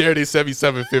 How dare they send me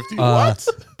 $750? What?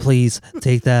 Please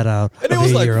take that out And it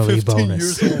was like 15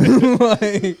 years old. Like,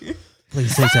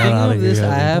 please take that Speaking out of of your this, I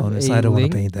yearly have bonus. a I don't want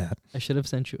link. to pay that. I should have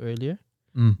sent you earlier,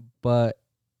 Mm. but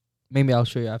maybe I'll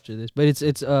show you after this. But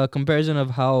it's a comparison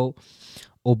of how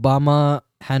Obama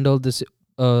handled this,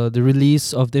 the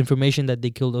release of the information that they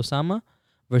killed Osama,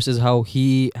 versus how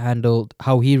he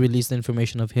released the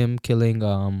information of him killing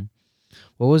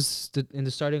what was in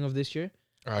the starting of this year,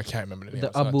 I can't remember the name. The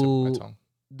It's on the tip of my Abu- tongue.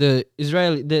 the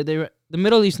Israeli the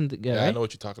Middle Eastern guy, Yeah, I right? know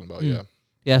what you're talking about. Mm. Yeah,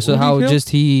 Yeah, so Who did he how kill? just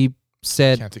he I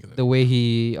said can't think of the way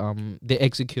he they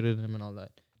executed him and all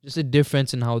that. Just a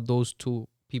difference in how those two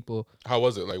people. How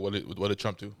was it? Like, what did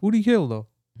Trump do? Who'd he kill though?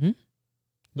 Look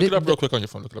it up real quick on your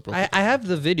phone. Look it up real quick. I have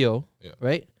the video, Yeah.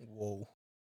 right? Whoa.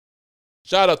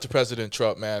 Shout out to President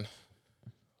Trump, man.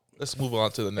 Let's move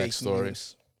on to the next Fake story.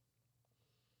 news.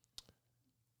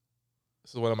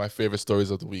 This is one of my favorite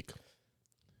stories of the week.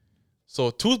 So,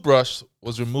 a toothbrush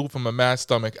was removed from a man's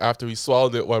stomach after he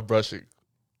swallowed it while brushing.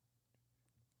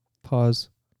 Pause.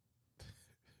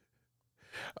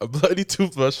 A bloody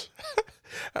toothbrush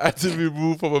had to be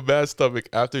removed from a man's stomach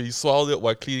after he swallowed it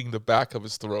while cleaning the back of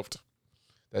his throat.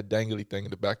 That dangly thing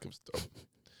in the back of his throat.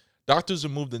 Doctors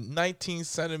removed a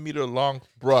 19-centimeter long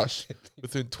brush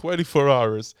within 24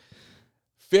 hours,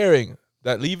 fearing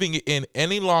that leaving it in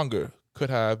any longer could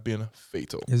have been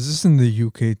fatal. Is this in the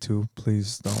UK too?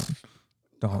 Please don't.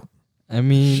 I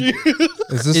mean,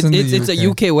 Is this in the it's a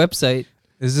UK website.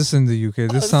 Is this in the UK?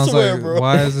 This I sounds swear, like. bro.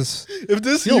 Why is this? If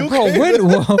this Yo, UK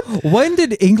bro, when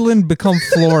did England become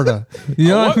Florida? You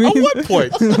know what I mean? At what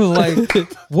point?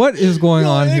 Like, what is going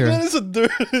on England here? is a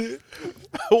dirty.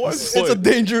 At what It's a point?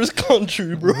 dangerous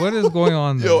country, bro. What is going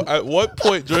on there? Yo, at what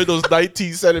point during those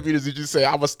 19 centimeters did you say,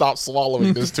 I'm going to stop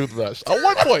swallowing this toothbrush? At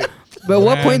what point? But at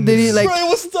what point did he Man. like? Bro, it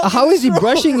was stuck How in is he his throat,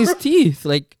 brushing his bro. teeth?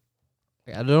 Like,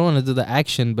 I don't want to do the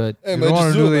action, but Hey, you man, don't want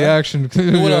just to do it, the man. action.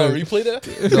 You want to replay that?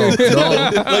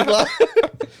 no. Like,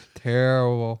 like-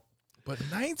 Terrible. But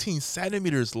 19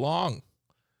 centimeters long.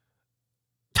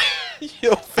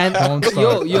 Yo, And Don't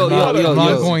start. yo, I'm not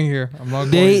yo. going here. I'm not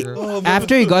going They here. Oh, man.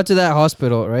 after he got to that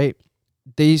hospital, right?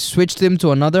 They switched him to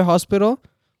another hospital,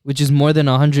 which is more than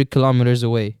 100 kilometers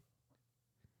away.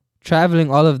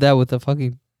 Traveling all of that with a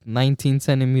fucking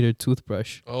 19-centimeter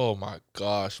toothbrush. oh my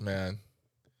gosh, man.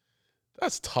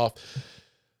 That's tough.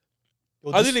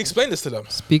 Yo, How this- did he explain this to them?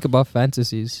 Speak about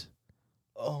fantasies.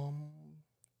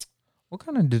 What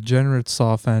kind of degenerate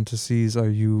saw fantasies are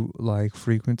you like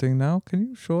frequenting now? Can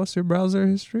you show us your browser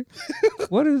history?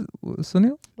 What is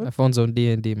Sunil? My phone's on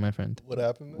D&D, my friend. What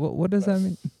happened? Man? What does that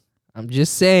mean? I'm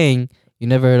just saying, you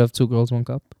never heard of Two Girls, One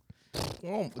Cup?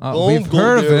 Don't we've go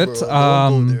heard of there, it, bro.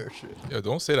 Don't go there, shit. Yo,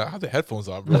 don't say that. I have the headphones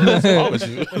on, bro. What's wrong with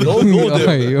you? Don't go there.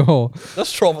 man. Yo,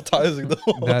 That's traumatizing,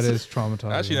 though. that is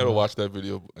traumatizing. I actually never watched that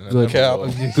video. And I Good. never Cap. will.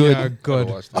 Good. Yeah, Never good.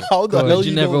 watched it. How the Good. hell You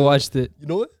you never know watched it. You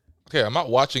know what? Okay, I'm not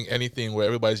watching anything where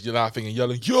everybody's laughing and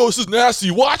yelling, yo, this is nasty.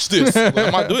 Watch this. Like,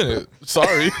 I'm not doing it.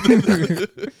 Sorry.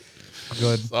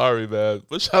 Good. Sorry, man.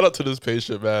 But shout out to this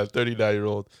patient, man,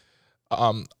 39-year-old.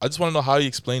 I just want to know how he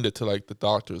explained it to like the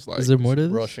doctors. Like, Is there more to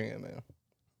this? Brushing it, man.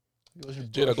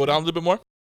 Jada, go down a little bit more.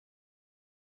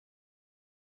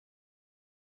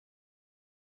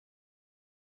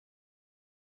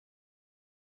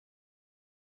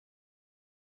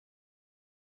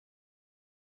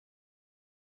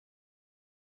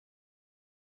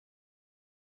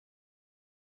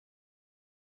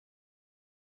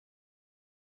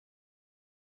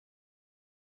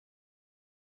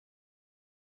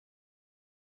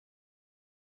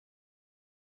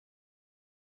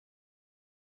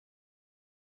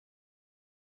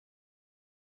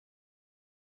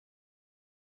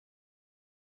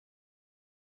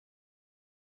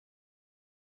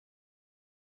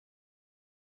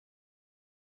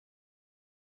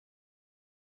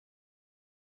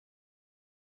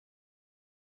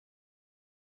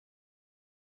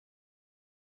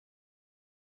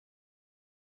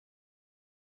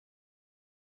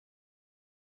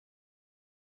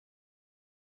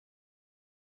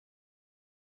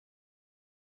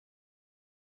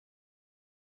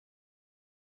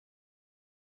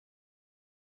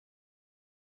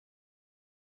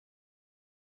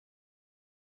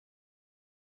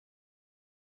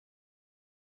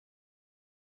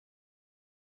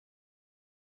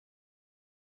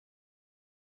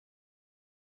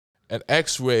 An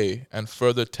X-ray and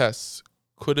further tests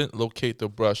couldn't locate the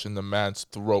brush in the man's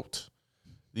throat,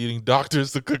 leading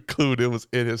doctors to conclude it was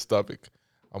in his stomach.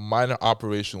 A minor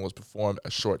operation was performed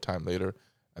a short time later,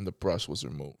 and the brush was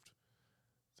removed.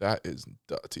 That is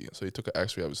dirty. So he took an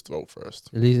X-ray of his throat first.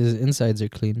 At least his insides are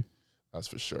clean. That's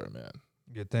for sure, man.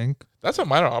 You think? That's a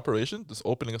minor operation, just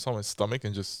opening up someone's stomach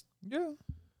and just Yeah.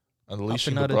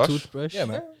 unleashing Popping the out a brush. toothbrush. Yeah,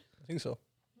 man. I think so.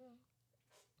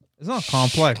 It's not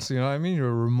complex, you know what I mean?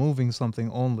 You're removing something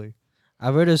only.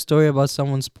 I've heard a story about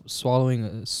someone swallowing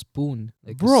a spoon,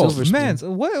 like a Bro, silver spoon.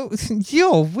 man,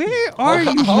 yo, where are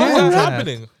you How is that mad at?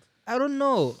 happening? I don't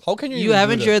know. How can you? You even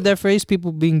haven't do heard that phrase?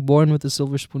 People being born with a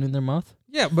silver spoon in their mouth.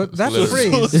 Yeah, but that literally-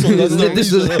 phrase. So that's the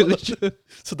This was- reason.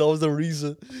 So that was the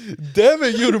reason. Damn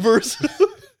it, universe.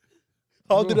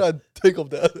 How did I think of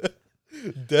that?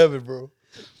 Damn it, bro.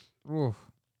 Oof,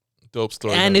 Dope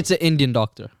story. And man. it's an Indian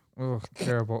doctor. oof,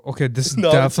 terrible. Okay, this is No,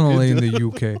 it's definitely in India. the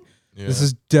UK. Yeah. This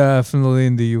is definitely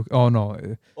in the UK. Oh no,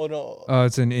 Oh no.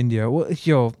 it's in India. Well,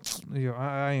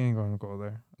 I ain't gonna go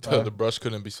there. the brush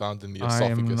couldn't be found in the I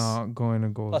am esophagus. not going to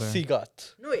go there.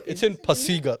 Pasigat. No, It's in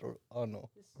Pasigat. Oh no.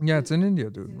 Yeah, it's in India,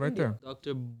 dude. Right there.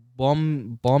 Dr.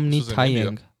 Bomni This was in India.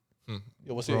 Tayang.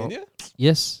 Yeah, was it Bro. India?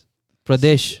 Yes,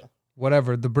 Pradesh.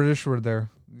 Whatever. The British were there.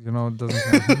 You know, it doesn't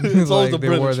count. It's all like the they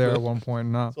were British, there bro. at one point.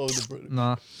 Nah, It's all the British.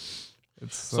 nah.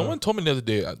 It's Someone told me the other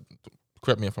day,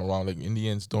 correct me if I'm wrong, like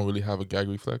Indians don't really have a gag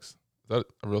reflex. Is that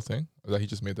a real thing? Or that he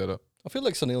just made that up? I feel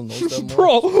like Sunil knows that more.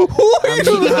 bro. Who are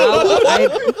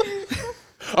you?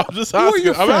 I'm just are asking.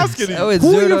 your I'm friends? asking Oh, you. it's Who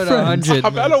are 0 your to friends? 100.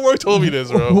 A man at work told me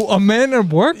this, bro. Who, a man at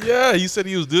work? Yeah, he said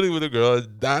he was dealing with a girl.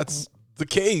 That's the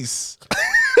case.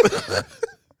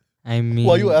 I mean,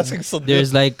 Why are you asking Sunil?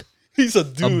 there's like He's a a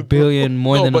dude. billion,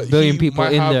 more No, than a but billion he people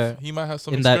might in have- there, He might have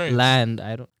some in that experience. land.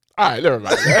 I don't. All right, never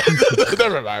mind, man.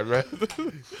 Never mind, man.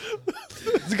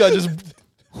 This guy just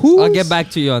Who? I'll get back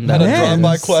to you on had that. a Man.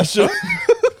 drive-by question.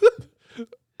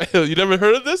 You never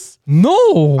heard of this? No.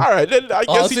 All right, then I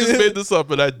guess he Honestly, just made this up,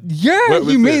 and I. Yeah, Went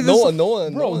with he made it. this. No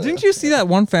one. Bro, didn't you see that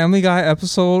one Family Guy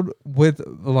episode with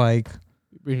like?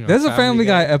 There's a Family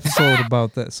Guy episode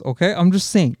about this. Okay, I'm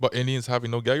just saying. But Indians having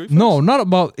no gag reflex? No, not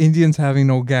about Indians having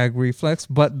no gag reflex,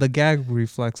 but the gag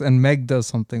reflex, and Meg does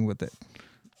something with it.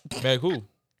 Man, who?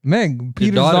 Meg,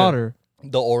 Peter's daughter. daughter.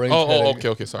 The orange. Oh, headed-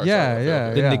 okay. Sorry. Yeah, sorry, yeah,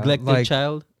 okay. The neglected like-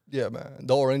 child. Yeah, man.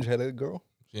 The orange-headed girl.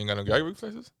 She ain't got no gag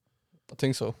reflexes? I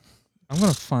think so. I'm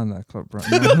gonna find that clip right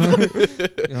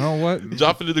now. You know what?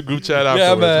 Drop it in the group chat Yeah,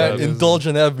 afterwards. man. man. Indulge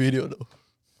in that video though.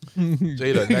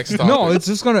 Jada, next topic. No, it's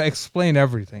just gonna explain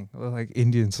everything. Like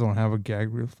Indians don't have a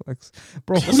gag reflex,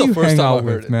 bro. That's Who the you first hang time I out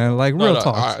heard with, it. man? Like No, real no,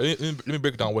 talk. all right, let me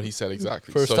break down what he said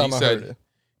exactly. First so time he I said heard it.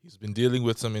 he's been dealing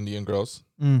with some Indian girls,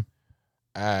 Mm.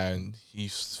 and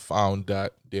he's found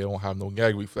that they don't have no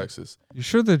gag reflexes. You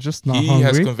sure they're just not He has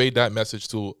hungry? conveyed that message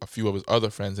to a few of his other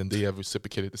friends, and they have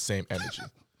reciprocated the same energy.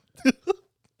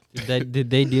 Did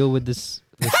they deal with this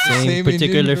the same, Same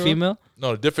particular Indian girl? female?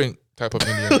 No, different type of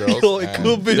Indian girls. Yo, it and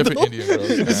could be, different though. Indian girls.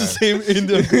 It's the and- same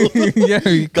Indian girl yeah,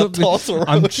 you that could be. toss around.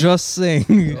 I'm just saying.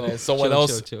 And someone Chill,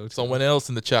 else, chill. someone else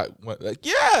in the chat went like,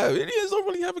 "Yeah, Indians don't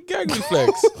really have a gag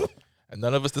reflex," and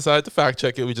none of us decided to fact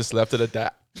check it. We just left it at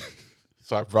that.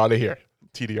 So I brought it here,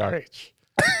 TDRH.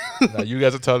 Now you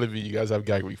guys are telling me you guys have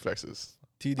gag reflexes.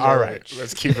 TDRH. All right,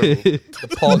 let's keep it moving. The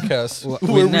podcast We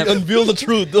where we never- unveil the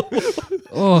truth though.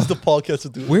 Oh, It's the podcast to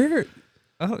do it. where?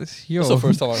 Oh, yo, That's the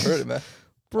first time I heard it, man.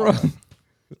 bro.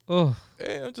 Oh,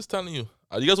 Hey, I'm just telling you.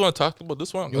 You guys want to talk about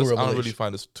this one? New 'Cause I don't really revelation.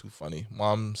 find this too funny.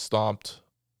 Mom stumped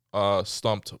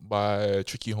by a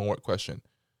tricky homework question.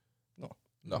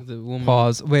 No. The woman.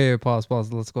 pause. Wait, pause.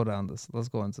 Let's go down this. Let's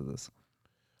go into this.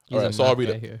 He's All right, a so I'll math read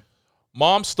guy it. here.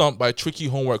 Mom stumped by tricky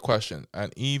homework question.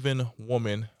 An even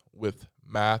woman with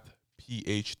math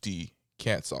PhD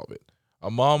can't solve it. A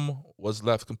mom was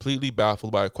left completely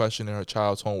baffled by a question in her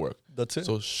child's homework. That's it.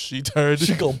 So she turned.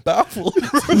 She got baffled.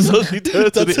 So she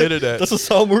turned to That's the it. internet. That's a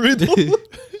summary though.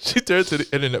 She turned to the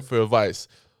internet for advice.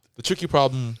 The tricky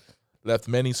problem left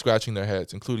many scratching their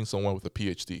heads, including someone with a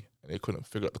PhD, and they couldn't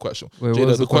figure out the question. Wait, what Jada,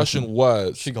 was the the question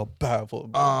was She got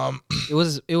baffled. bro.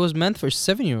 It was meant for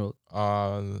 7-year-old.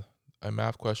 A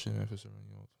math question.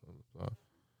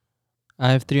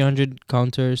 I have 300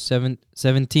 counters,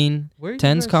 17 Where are you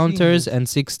tens guys counters, seeing this? and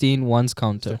 16 ones That's the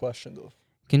counter. question though.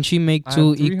 Can she make I two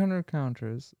have equal? 300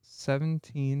 counters,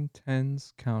 17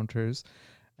 tens counters,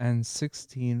 and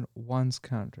 16 ones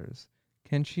counters.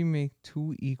 Can she make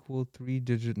two equal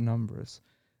 3-digit numbers?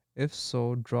 If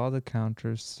so, draw the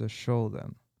counters to show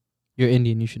them. You're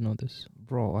Indian. You should know this.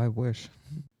 Bro, I wish.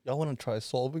 Y'all want to try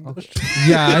solving Okay. this?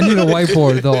 Yeah, I need a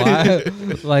whiteboard though. I I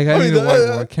need mean, a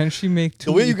whiteboard. Can she make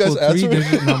two The way you guys equal answer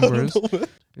 3-digit it, I don't numbers? know, man.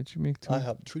 Bitch, you make two. I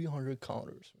have 300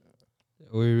 counters.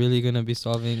 We're really gonna be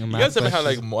solving a You math guys ever had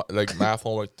question? like math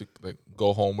homework to like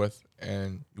go home with,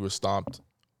 and you were stumped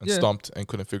Yeah. and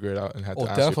couldn't figure it out and had Oh, to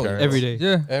ask your definitely. parents? Every day.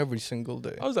 Yeah. Every single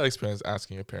day. How was that experience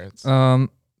asking your parents?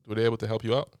 Were they able to help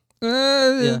you out?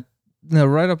 Yeah. No,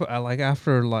 right up like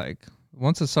after like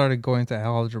once it started going to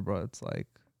algebra, it's like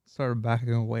started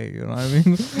backing away. You know what I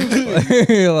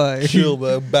mean? like Chill,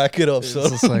 man. Back it up, it's son.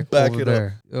 just like Back over it up.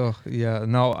 there. Oh yeah.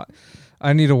 No,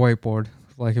 I need a whiteboard.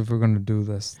 Like if we're gonna do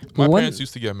this. My One- parents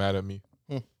used to get mad at me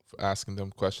Hmm. for asking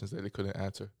them questions that they couldn't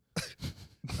answer.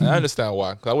 And I understand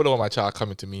why. 'Cause I wouldn't want my child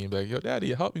coming to me and be like, "Yo,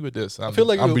 daddy, help me with this." feel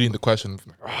like I'm you- reading the question.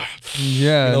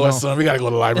 Yeah. You know no. what, son? We gotta go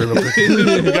to the library real quick.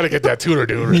 We gotta get that tutor,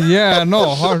 dude. Yeah.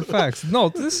 No hard facts. No,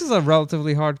 this is a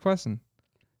relatively hard question.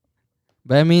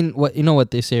 But I mean, what you know what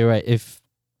they say, right? If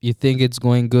you think it's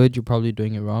going good, you're probably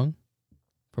doing it wrong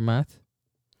for math.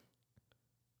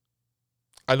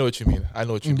 I know what you mean. I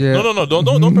know what you mean. Yeah. No,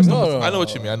 don't press No, no. no, I know what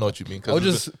no. you mean. I know what you mean. I was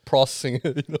just processing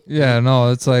it. You know? Yeah.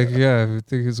 No, it's like yeah. If you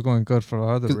think it's going good for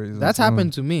other 'Cause reasons. That's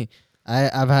happened to me.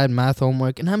 I've had math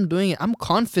homework and I'm doing it. I'm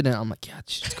confident. I'm like, yeah,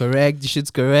 this shit's correct. This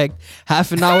shit's correct.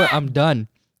 Half an hour, I'm done.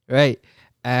 Right.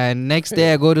 And next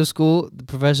day I go to school. The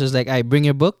professor's like, "I bring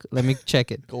your book. Let me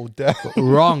check it." Go down.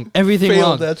 Wrong. Everything Fail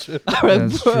wrong. that shit. I'm like,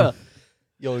 That's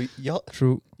 "Bruh."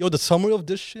 True. Yo, the summary of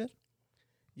this shit,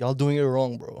 y'all doing it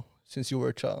wrong, bro. Since you were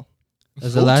a child.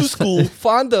 That's Go the to last school,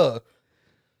 find the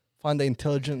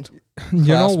intelligent You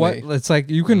know what? classmate. It's like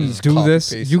you can Just do copy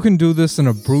this. paste You it. can do this in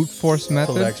a brute force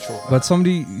method. intellectual. But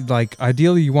somebody like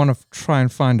ideally you want to try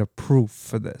and find a proof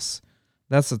for this.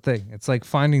 That's the thing. It's like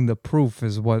finding the proof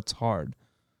is what's hard.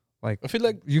 Like I feel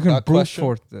like you can that brute question-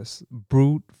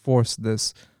 force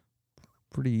this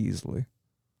pretty easily.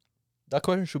 that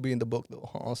question should be in the book, though.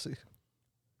 Honestly.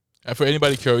 And for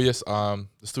anybody curious, the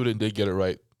student did get it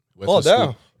right. Went Oh, to school,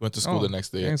 damn. went to school Oh, the next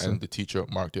day, thanks, and sir. the teacher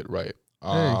marked it right.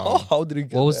 Oh, how did he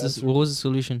get What was the this? answer? What was the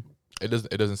solution? It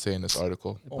doesn't say in this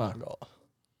article, Oh my god.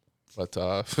 but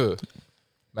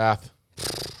math.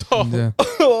 Oh, Yeah.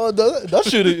 Oh, that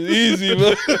shit is easy,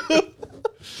 man.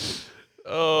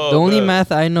 oh, The only man.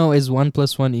 math I know is 1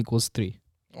 + 1 = 3.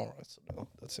 All right, so no,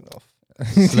 that's enough.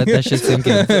 Just let that shit sink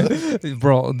in.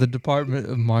 Bro,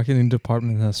 the marketing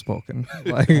department has spoken.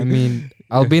 Like I mean,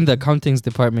 I'll be in the accountings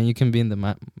department. You can be in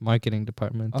the marketing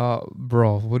department.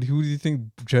 bro, who do you think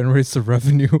generates the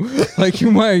revenue? Like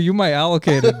you might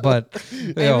allocate it, but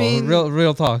mean-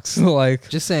 real talks. Like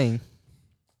Just saying.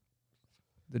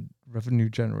 the revenue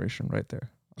generation right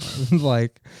there.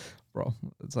 Like, bro,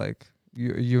 it's like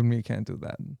you and me can't do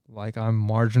that. Like I'm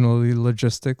marginally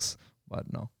logistics,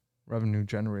 but no, revenue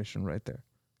generation right there.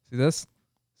 See this?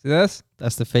 See this?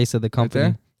 That's the face of the Right company.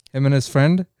 there? Him and his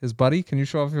friend, his buddy. Can you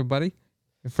show off your buddy?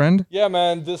 Your friend? Yeah,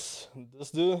 man. This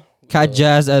dude. Catch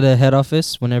Jazz at the head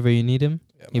office whenever you need him.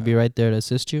 Yeah, He'll be right there to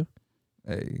assist you.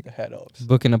 Hey. The head ups.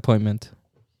 Book an appointment.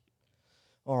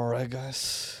 All right,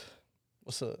 guys.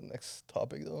 What's the next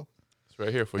topic, though? It's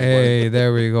right here for you. Hey,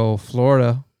 there we go.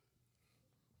 Florida.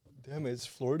 Damn it, it's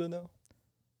Florida now.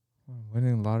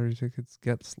 Winning lottery tickets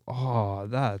gets. Oh,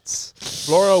 that's.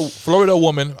 Florida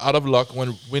woman out of luck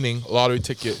when winning lottery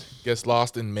ticket gets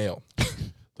lost in mail.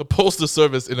 The Postal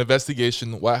Service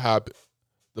investigating what happened.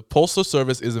 The Postal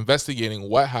Service is investigating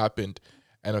what happened,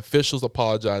 and officials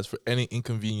apologize for any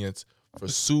inconvenience for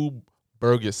Sue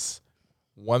Burgess'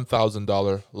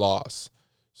 $1,000 loss.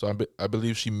 So I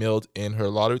believe she mailed in her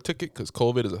lottery ticket because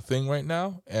COVID is a thing right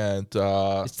now, and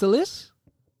It still is?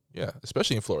 yeah,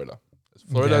 especially in Florida.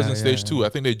 Florida is Yeah, in stage yeah, 2. yeah. I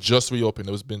think they just reopened.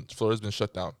 Florida's been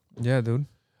shut down. Yeah, dude.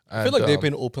 I feel like they've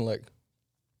been open like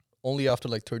only after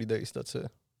like 30 days. That's it.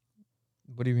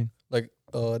 What do you mean? Like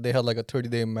they had like a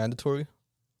 30-day mandatory.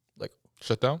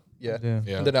 shut down. Yeah.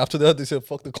 Yeah, And then after that, they said,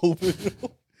 "Fuck the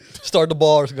COVID." Start the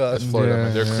bars, that's guys. Florida, Yeah,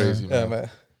 man. They're yeah. crazy, Yeah, man. man.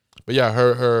 But yeah,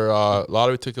 her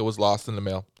lottery ticket was lost in the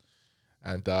mail,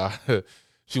 and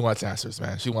she wants answers,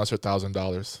 man. She wants her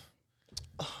 $1,000.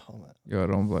 Oh man. Yo,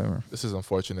 don't blame her. This is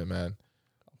unfortunate, man.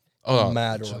 I'm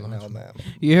mad right now, man.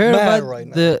 You heard Mad about right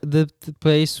now. the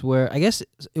place where I guess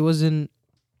it was in.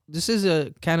 This is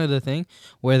a Canada thing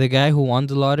where the guy who won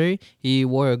the lottery, he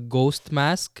wore a ghost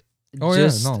mask Oh, yeah,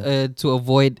 just no. to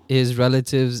avoid his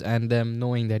relatives and them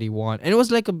knowing that he won, and it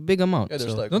was like a big amount. Yeah,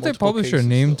 there's so like Don't they multiple publish your cases,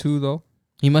 name though. too, though?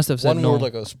 he must have said One no. wore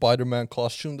like a Spider-Man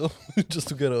costume though, just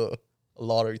to get a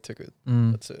lottery ticket.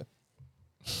 Mm. That's it.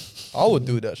 I would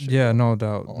do that shit. Yeah, no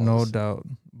doubt, no Honestly. doubt.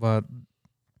 But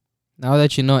Now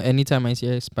that you know, anytime I see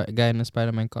a guy in a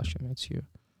Spider-Man costume, it's you.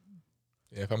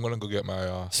 Yeah, if I'm gonna go get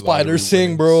my Spider lottery Sing,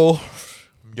 winnings, bro.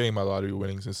 I'm getting my lottery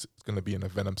winnings. It's gonna be in a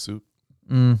Venom suit.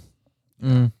 mm,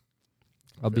 mm.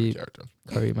 I'll Favorite be character.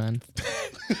 Curry Man.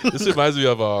 This reminds me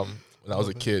of when I was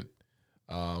a kid.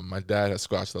 My dad had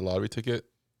scratched a lottery ticket,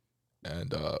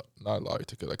 and not a lottery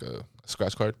ticket, like a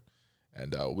scratch card,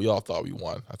 and we all thought we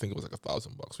won. I think it was like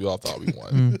 $1,000. We all thought we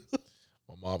won. Mm.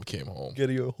 My mom came home. Get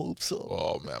your hopes up.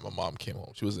 Oh man, my mom came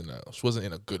home. She wasn't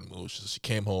in a good mood. She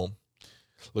came home,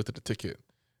 looked at the ticket,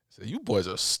 said, "You boys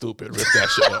are stupid. Rip that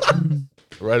shit up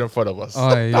right in front of us.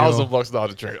 Ay, yo. $1,000 down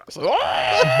the drain." I said,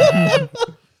 "Ah!"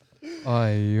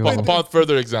 Ay, yo. But upon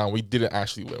further exam, we didn't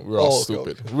actually win. We were all Oh,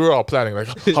 okay, stupid. We were all planning like,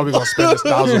 how are we gonna spend this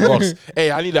 $1,000? Hey,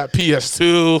 I need that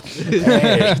PS2.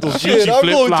 Hey, those Shit, Gucci I'm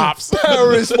flip going flops. to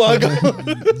Paris, my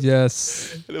God.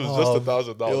 Yes. It was just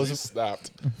 $1,000. it was We a-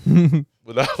 snapped.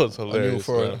 But that was I knew hilarious.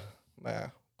 for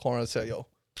Man. Corner said, "Yo,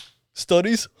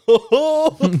 studies.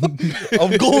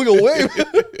 I'm going away."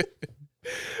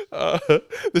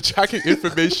 The tracking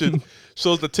information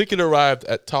shows the ticket arrived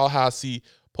at Tallahassee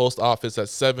Post Office at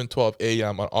 7:12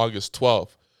 a.m. on August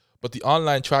 12th, but the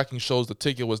online tracking shows the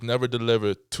ticket was never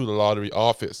delivered to the lottery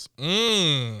office.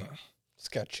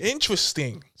 Sketchy.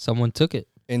 Interesting. Someone took it.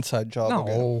 Inside job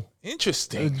again. No.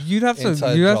 Interesting. You'd have to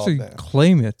Inside you have job to there.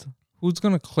 claim it. Who's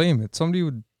gonna claim it? Somebody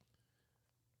would,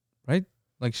 right?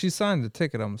 Like she signed the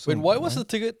ticket. I'm Wait, assuming. why was right?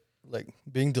 the ticket like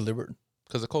being delivered?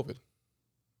 Because of COVID.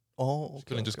 Oh, okay,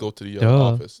 Couldn't just okay. go to the Duh.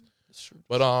 office. That's true.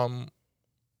 But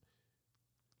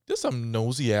there's some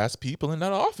nosy ass people in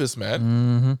that office, man.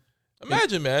 Mhm.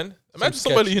 Imagine, man. Imagine Some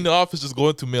somebody sketchy. in the office just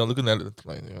going through mail, looking at it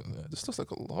like, yeah, this looks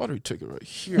like a lottery ticket right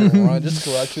here. All right, just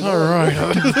scratch it. All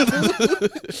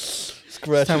right.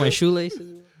 Scratch Tie my it.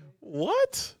 shoelaces.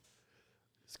 What?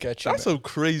 Sketchy. That's man. some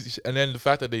crazy shit. And then the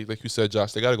fact that they, like you said,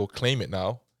 Josh, they got to go claim it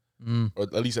now, Mm. or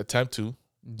at least attempt to.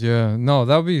 Yeah, no,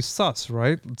 that would be sus,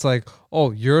 right? It's like, oh,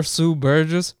 you're Sue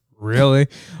Burgess? Really?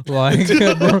 Like,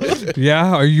 bro,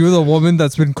 yeah, are you the woman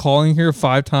that's been calling here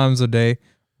 5 times a day?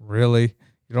 Really?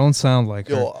 You don't sound like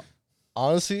her. Yo,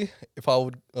 honestly, if I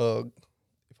would,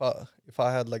 if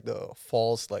I had like the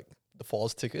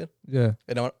false ticket, Yeah,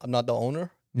 and I'm not the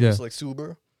owner, yeah. it's like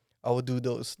Subaru, I would do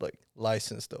those like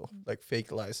license though, like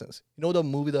fake license. You know the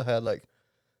movie that had like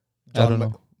I don't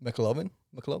know.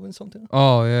 McLovin something,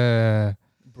 Oh, yeah.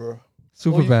 bro.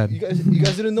 Super Oh, bad. You guys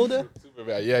didn't know that? Super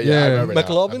bad. Yeah, Yeah. I remember now.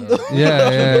 McLovin, I though? remember.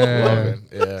 Yeah. McLovin,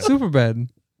 yeah. Super bad.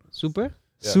 Super?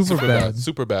 Yeah, Super bad.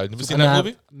 Super bad. Have you seen And that I-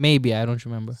 movie? Maybe, I don't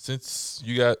remember. Since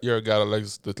you're a guy that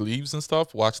likes the leaves and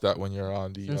stuff, watch that when you're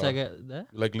on the. Since I got that?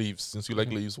 you like leaves. Since you like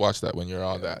leaves, watch that when you're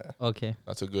on that. Okay.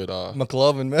 That's a good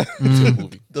McLovin, man. it's a good Mm.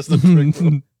 movie. That's the trick,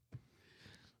 bro.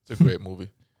 It's a great movie.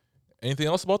 Anything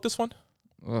else about this one?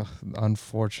 Ugh,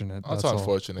 unfortunate. That's all.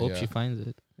 unfortunate. Hope Yeah. she finds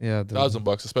it. Yeah. dude.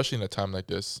 $1,000, especially in a time like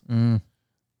this. Mm.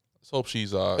 Let's hope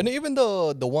she's And even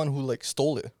the one who like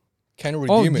stole it can't Oh,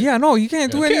 redeem it. yeah, no, you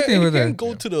can't do You can't- anything you with can't it.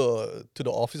 go to the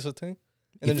officer thing,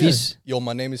 and If then he's just, yo,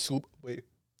 my name is Soup. Wait,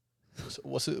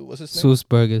 what's his name? Seuss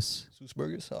Burgess. Seuss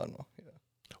Burgers? I don't know. Yeah.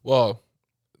 well.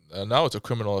 Now it's a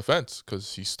criminal offense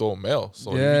because he stole mail.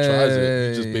 So if he tries it,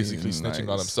 he's just basically Yay, snitching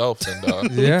on nice. himself.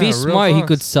 And Yeah, if he's real smart, he fast.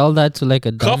 could sell that to like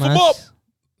a Cuff him dumbass. up.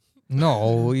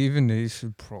 No, even they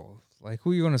should pro. Like,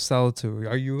 who are you gonna sell it to?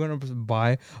 Are you gonna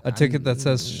buy a ticket that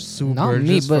says Sue not me,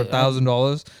 Burgess for but,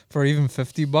 $1,000 for even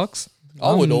 $50?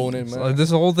 I would own it, So man.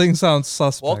 this whole thing sounds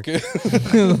suspect. Okay.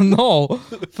 No,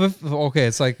 okay,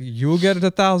 it's like you'll get it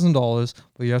 $1,000,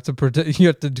 but you have to you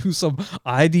have to do some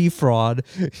ID fraud.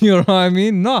 You know what I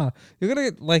mean? Nah, you're gonna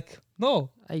get like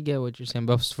no, I get what you're saying,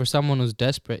 but for someone who's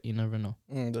desperate, you never know.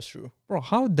 That's true. bro.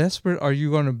 How desperate are you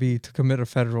gonna be to commit a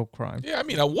federal crime? yeah, I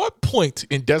mean, at what point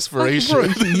in desperation Bro,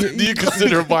 do you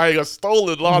consider buying a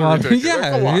stolen lottery ticket?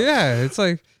 Like, come on. yeah, it's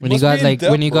like When you Must got be in like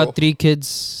debt, when you bro. got 3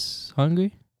 kids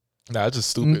hungry. Nah, it's just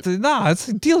stupid. nah, it's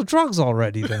like deal drugs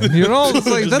already. Then you know, it's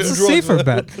like Just that's a do drugs, safer man.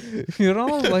 bet. You know,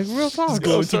 like real talk.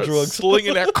 go to Start drugs.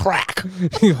 slinging that crack.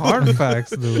 Hard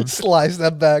facts, dude. Slice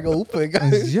that bag open,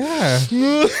 guys. Yeah.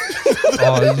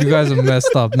 Oh, you guys are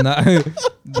messed up.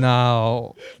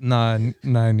 Now,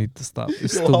 I need to stop.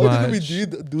 It's Yo, too how much.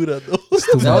 did we do that though?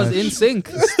 It's too That was much. in sync.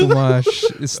 It's too much.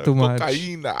 It's too much.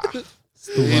 Cocaina. It's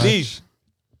too It much. is.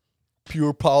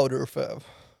 Pure powder, fam.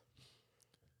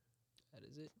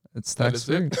 It's That tax is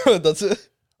it. free. That's it.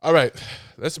 All right,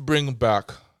 let's bring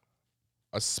back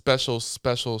a special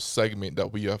segment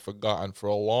that we have forgotten for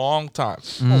a long time.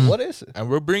 Mm. Oh, what is it? And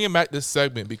we're bringing back this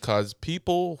segment because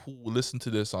people who listen to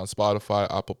this on Spotify,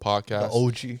 Apple The Podcasts,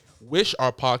 OG. wish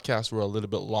our podcasts were a little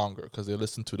bit longer because they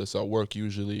listen to this at work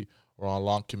usually or on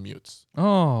long commutes.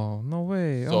 Oh, no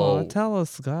way. Oh, So, tell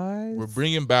us, guys. We're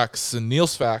bringing back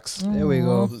Sunil's Facts There we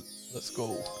go. Let's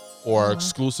go. for our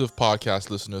exclusive podcast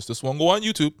listeners. This won't go on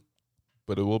YouTube,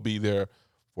 but it will be there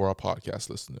for our podcast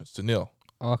listeners. Sunil.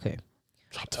 Okay.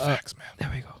 Drop the facts, man.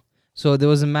 There we go. So there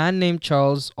was a man named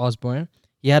Charles Osborne.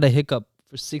 He had a hiccup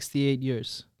for 68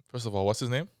 years. First of all, what's his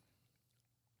name?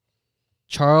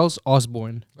 Charles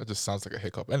Osborne. That just sounds like a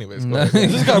hiccup. Anyways, go Nah. ahead.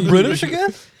 Is this guy British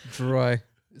again? Dry. Is I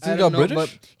this guy don't know, British?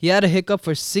 but he had a hiccup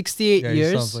for 68 Yeah, he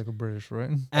years. sounds like a British, right?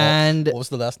 and What was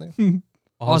the last name?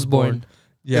 Osborne.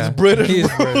 Yeah, It's British, He is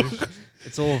bro. British.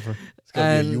 It's over. It's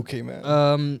gotta be a And, UK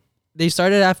man. They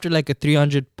started after like a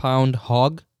 300-pound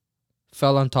hog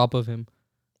fell on top of him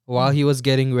while he was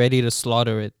getting ready to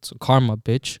slaughter it. So karma,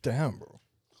 bitch. Damn, bro.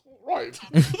 Right.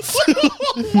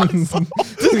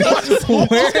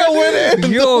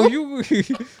 Yo, you.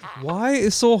 Why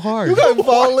is so hard? You got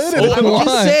violated. I'm Why?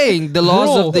 just saying the laws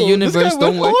Bro, of the this universe guy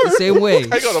don't went work the hard. same way.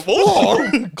 I got a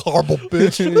bull. Garble,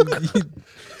 bitch.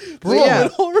 Bro, yeah.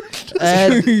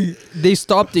 And they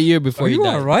stopped a year Are before he you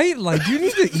died. alright? Like, do you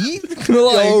need to eat? Yo,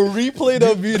 like, replay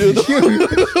that video.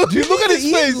 dude, look at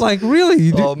his face. Like,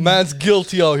 really? Oh, man's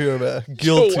guilty out here, man.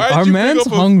 Guilty. why- Our you bring man's up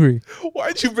a- hungry.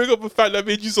 Why'd you bring up a fact that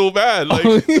made you so bad? Like,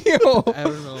 Yo, I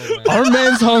don't know, man. our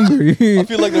man's hungry. I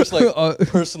feel like there's like Uh,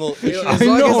 personal issues. I As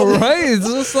long know, as- right? It's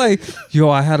just like, yo,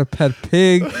 I had a pet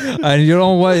pig, and you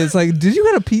know what? It's like, did you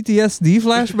get a PTSD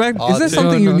flashback? Is that dude.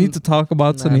 something No, you no, need to talk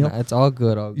about, Nah, Sunil? nah, it's all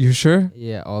good. All good. You sure?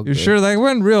 Yeah, all You good. sure? That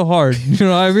went real hard. You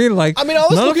know what I mean? Like, I mean, I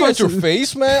was none of looking at us- your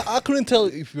face, man. I couldn't tell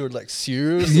if you're like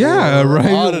serious. Yeah, or, right.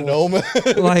 I don't know, man.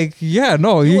 like, yeah,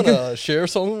 no, You you can. wanna share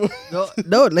something?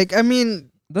 No, like I mean,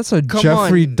 That's a Come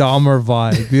Jeffrey on. Dahmer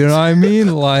vibe. You know what I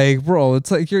mean? Like, bro, it's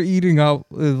like you're eating out.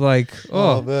 Like,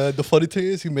 Oh oh, man, the funny thing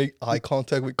is, he make eye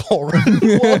contact with Conrad.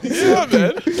 yeah,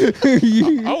 man.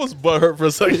 I was butthurt for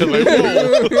a second. Like,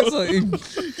 whoa. It's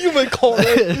like, You make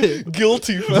Conrad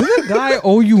guilty, man. did the guy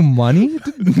owe you money?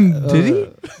 Did he?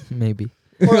 maybe.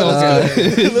 All right,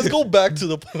 let's go back to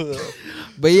the.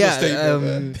 But yeah, statement,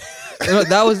 man.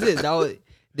 that was it. That was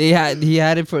he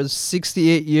had it for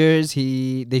 68 years.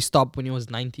 They stopped when he was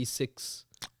 96,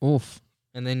 Oof.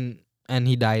 and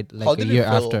he died How like a did year it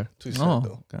fell after. to his head, Oh,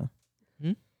 though? okay.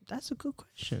 That's a good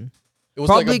question. It was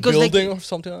Probably like a 'cause, like- building or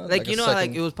something. Like you a know, like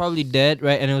second- it was probably dead,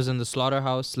 right? And it was in the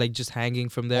slaughterhouse, like just hanging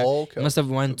from there. Oh, okay. He must have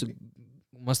Could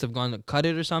must have gone to cut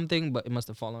it or something, but it must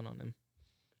have fallen on him.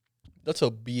 That's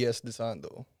a BS design,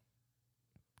 though.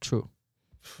 True.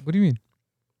 What do you mean?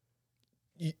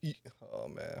 Oh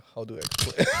man, how do I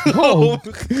explain?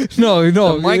 No.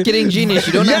 A marketing genius.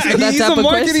 You don't yeah, answer that he's type a of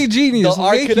marketing question. genius. The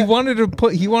Okay? He architect-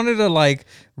 wanted to like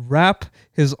wrap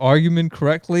his argument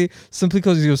correctly simply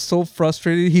because he was so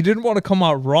frustrated. He didn't want to come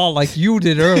out raw like you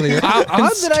did earlier How and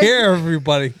did I- scare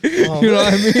everybody. Oh, you know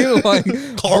what I mean? Like,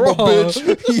 Karma, bro.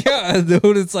 bitch. Yeah,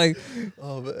 dude. It's like,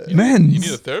 Oh man, man, You need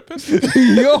a therapist?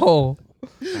 yo,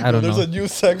 I don't there's know. a new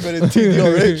segment in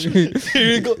TDRH.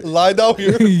 Here you go, lie down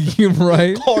here. you're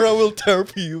right. Conrad will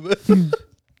therapy you, man.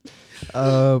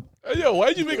 Hey, yo,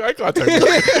 why'd you make eye contact? with me?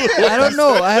 I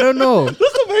don't know. That's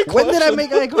the main When did I question.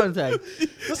 make eye contact?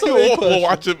 That's the You main we'll question.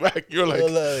 watch it back. You're like,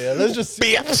 Yeah, let's just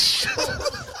see. bitch.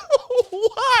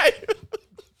 Why?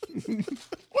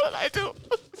 What did I do?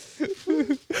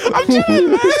 I'm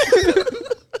chilling, man.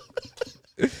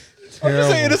 I'm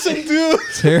just an innocent dude.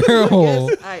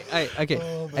 Terrible.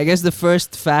 Okay. I guess the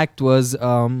first fact was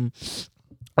a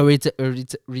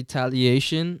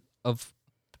retaliation of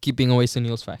keeping away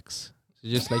Sunil's facts. So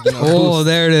just like Oh, boost.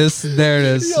 there it is. There it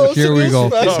is. Yo, Here we Sunil's go.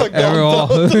 facts are gone Everyone.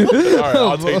 All right,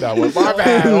 I'll take that one. My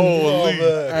bad. Oh, Holy.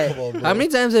 man. Come on, bro. How many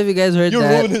times have you guys heard You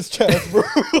that? ruined his chance, bro.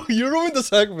 You ruined the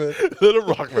segment. Let him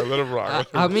rock, man. Let him rock.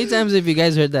 How many times have you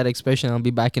guys heard that expression? I'll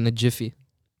be back in a jiffy.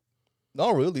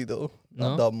 Not really, though.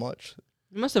 Not No? that much.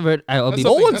 You must have heard. I'll be That's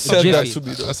something- one that's said something- that jiffy to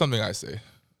me, though. That's something I say.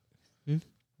 Hmm?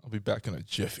 I'll be back in a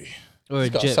jiffy. or a This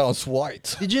guy jiff. sounds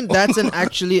white. Did you? That's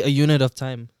actually a unit of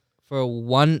time for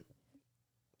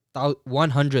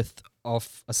 1/100th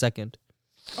of a second.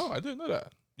 Oh, I didn't know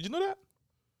that. Did you know that?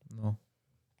 No.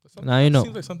 That's something- Now you know.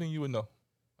 Seems like something you would know.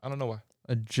 I don't know why.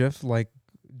 A GIF like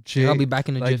I'll be back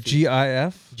in a like jiffy.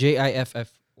 GIF. JIFFY.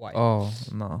 Oh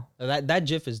no. That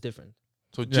GIF is different.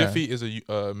 So Yeah. jiffy is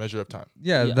a measure of time.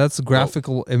 Yeah, Yeah. that's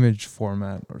graphical image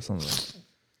format or something.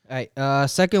 All right.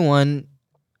 Second one,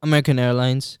 American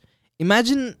Airlines.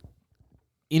 Imagine,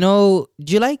 do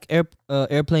you like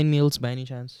airplane meals by any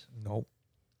chance? Nope.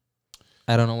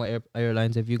 I don't know what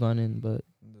airlines have you gone in, but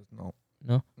No.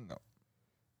 No.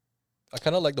 I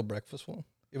kind of like the breakfast one,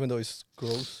 even though it's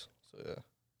gross. So yeah,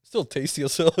 still tasty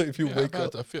as hell if you Yeah, wake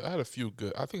I've up. had, I had a few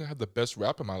good. I think I had the best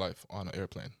wrap in my life on an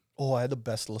airplane. Oh, I had the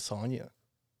best lasagna.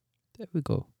 there we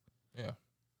go. Yeah.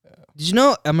 Did you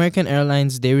know American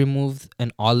Airlines, they removed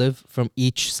an olive from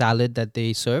each salad that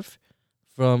they serve?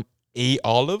 From A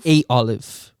olive, a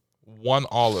olive. one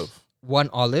olive. One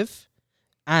olive.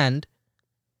 And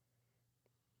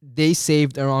they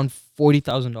saved around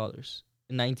 $40,000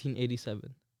 in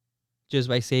 1987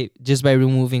 just by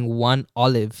removing one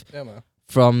olive Yeah, man.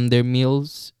 from their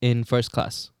meals in first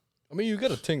class. I mean, you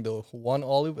gotta think though. One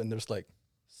olive and there's like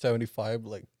 75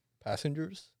 like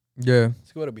passengers. Yeah,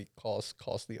 It's gotta be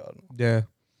costly. I don't know. yeah.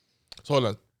 So hold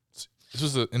on. This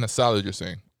was in a salad, you're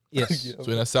saying? Yes. Yeah.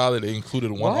 So in a salad, they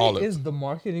included one olive. is the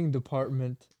marketing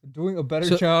department doing a better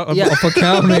So- job of, yeah. of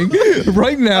accounting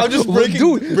right now? I'm just Well,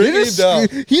 breaking he it down.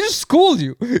 He just schooled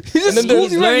you. He just then schooled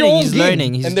there's you at your own He's game.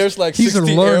 learning. And there's like He's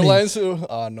 60 learning. airlines.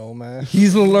 Ah, no, man.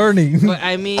 He's learning. But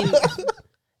I mean,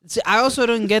 see, I also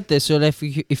don't get this. So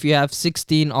if you have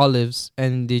 16 olives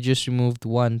and they just removed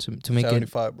one to make it.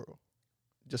 75, bro.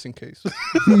 Just in case.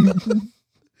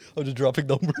 I'm just dropping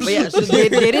numbers. But yeah, so they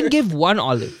didn't give one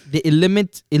olive. They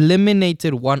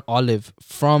eliminated one olive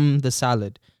from the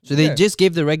salad. So they Yeah. just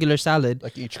gave the regular salad.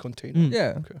 like each container. Mm.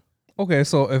 Yeah. Okay. Okay,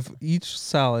 so if each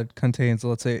salad contains,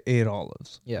 let's say, 8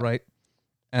 olives, Yeah. right?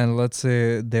 And let's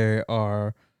say there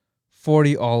are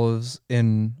 40 olives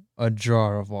in a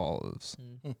jar of olives.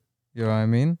 Mm. You know what I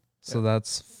mean? So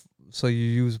so you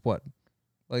use what?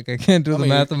 Like, I can't do I the mean,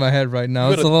 math in my head right now.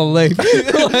 you It's a gotta- little late.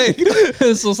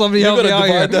 like, so somebody You help me gotta out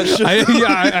here. divide that shit.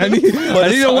 I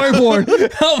need a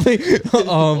whiteboard. Help me.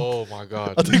 Oh my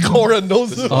god. I think Cora knows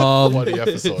This is it. a funny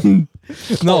episode.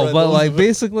 No, Alright, but those like are-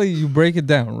 basically you break it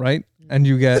down, right? And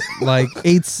you get like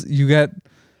you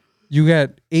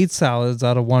get 8 salads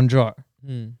out of one jar,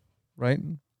 Hmm. right?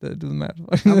 Do the math.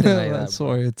 Something like that,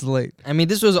 Sorry, it's late. I mean,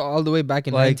 this was all the way back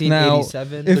in Like, now,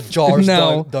 1987. if- The jars,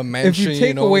 now, the dimension, If you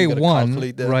take know, away you gotta one,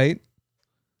 calculate that. right?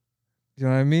 You know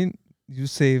what I mean? You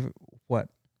save what?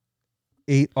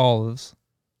 8 olives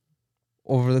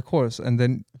over the course, and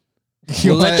then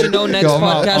We'll let you know next I'm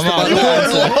out, podcast I'm about out.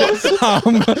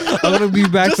 the I'm gonna be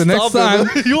back Just the next stop it, time.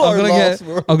 man. You I'm are gonna lost, get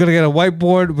bro. I'm gonna get a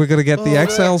whiteboard.'re gonna get the Oh,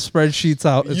 Excel spreadsheets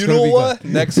out. It's You gonna know be what?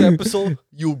 good. Next episode,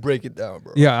 you break it down,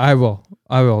 bro. Yeah, I will.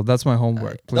 That's my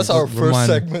homework. That's Please our first remind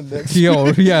me. segment next. Yo,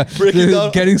 yeah, Breaking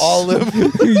down getting olive.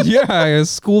 yeah,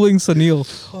 schooling Sunil,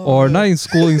 or not even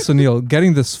schooling Sunil,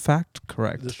 getting this fact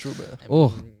correct. That's true, man.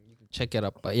 Oh, you can check it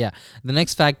up. But yeah, the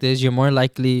next fact is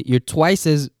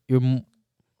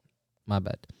my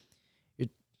bad. Take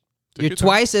You're your time.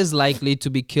 twice as likely to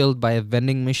be killed by a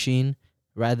vending machine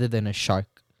rather than a shark.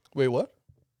 Wait, what?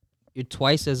 You're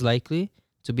twice as likely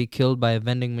to be killed by a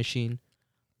vending machine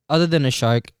other than a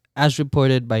shark, as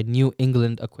reported by New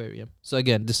England Aquarium. So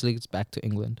again, this links back to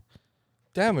England.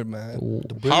 Damn it, man. Ooh.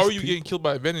 The How British are you people- getting killed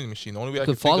by a vending machine? The only way I Could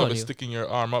can think fall of on is you. sticking your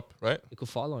arm up, right? It could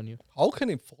fall on you. How can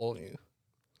it fall on you?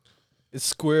 It's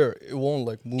square. It won't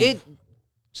like move. It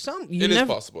It is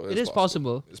possible. It is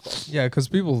possible. It's possible. yeah, because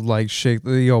people like shake.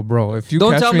 Yo, bro, if you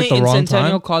Don't catch tell me me at the in wrong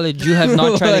Centennial time, College you have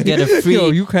not tried to get a free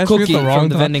yo, you catch me at cookie the wrong from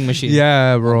the time. vending machine.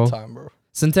 Yeah, One bro. time, bro.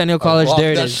 Centennial I College, rocked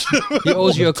there it that is. shit. He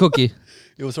owes you a cookie.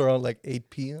 It was around like 8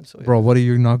 p.m. So yeah. Bro, what are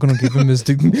you not gonna give him his?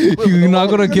 You're not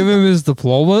gonna give him his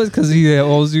diploma because he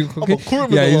owes you a I'm a cookie.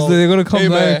 criminal. Yeah, they're gonna come Hey,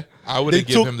 man. back I wouldn't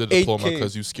They give him took the diploma 8K.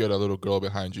 because you scared a little girl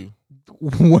behind you.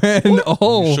 when. You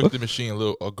Oh, shook the machine.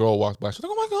 A girl walked by. She's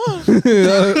like, "Oh my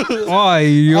god, oh, I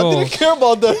yo. didn't care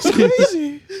about that. It's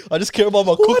crazy. I just care about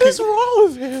my cookie. what is wrong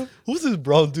with him?" Who's this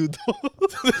brown dude?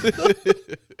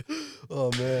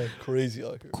 Oh man, crazy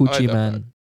out here. Coochie that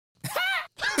man.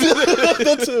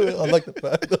 That's it. I like the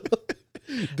fact.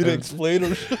 Didn't explain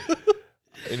or.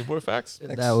 Any more facts?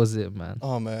 That was it, man.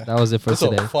 Oh man, That was it for that's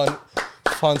today. a fun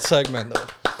segment though.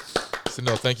 So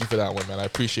no, thank you for that one, man. I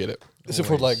appreciate it. Is it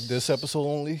for like this episode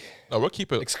only? No, we'll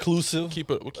keep it. Exclusive.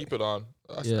 We'll keep it on.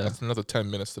 That's, Yeah. that's another 10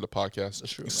 minutes to the podcast.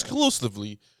 That's true, man.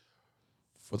 Exclusively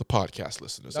for the podcast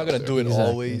listeners. Not out gonna there. do it Exactly.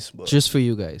 always, but Just for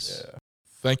you guys. yeah.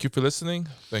 Thank you for listening.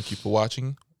 Thank you for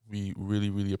watching. We really,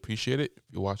 really appreciate it. If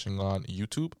you're watching on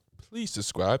YouTube, please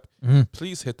subscribe. Mm,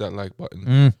 Please hit that like button.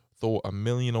 mm, Throw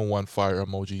 1,000,001 fire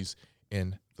emojis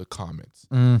in the comments.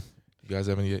 mm. You guys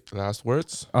have any last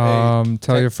words? Tell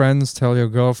hey. your friends, tell your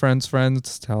girlfriend's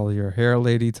friends, tell your hair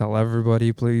lady, tell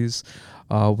everybody, please.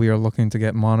 We are looking to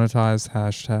get monetized.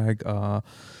 Hashtag.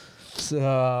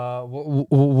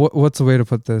 What's the way to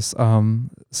put this?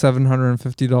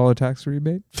 $750 tax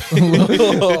rebate.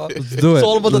 Let's do it. It's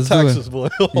all about Let's the do it. taxes, boy.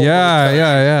 All about Yeah, the taxes.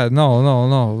 yeah.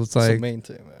 No. It's That's the like main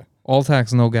thing, man. all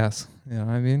tax, no gas. You know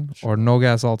what I mean? Or no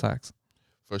gas, all tax.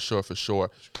 For sure.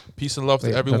 Peace and love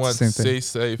Wait, to that's the everyone. same thing.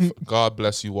 Stay safe. God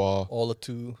bless you all. All the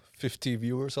 250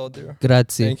 viewers out there.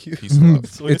 Grazie. Thank you. Peace and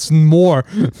love. It's more.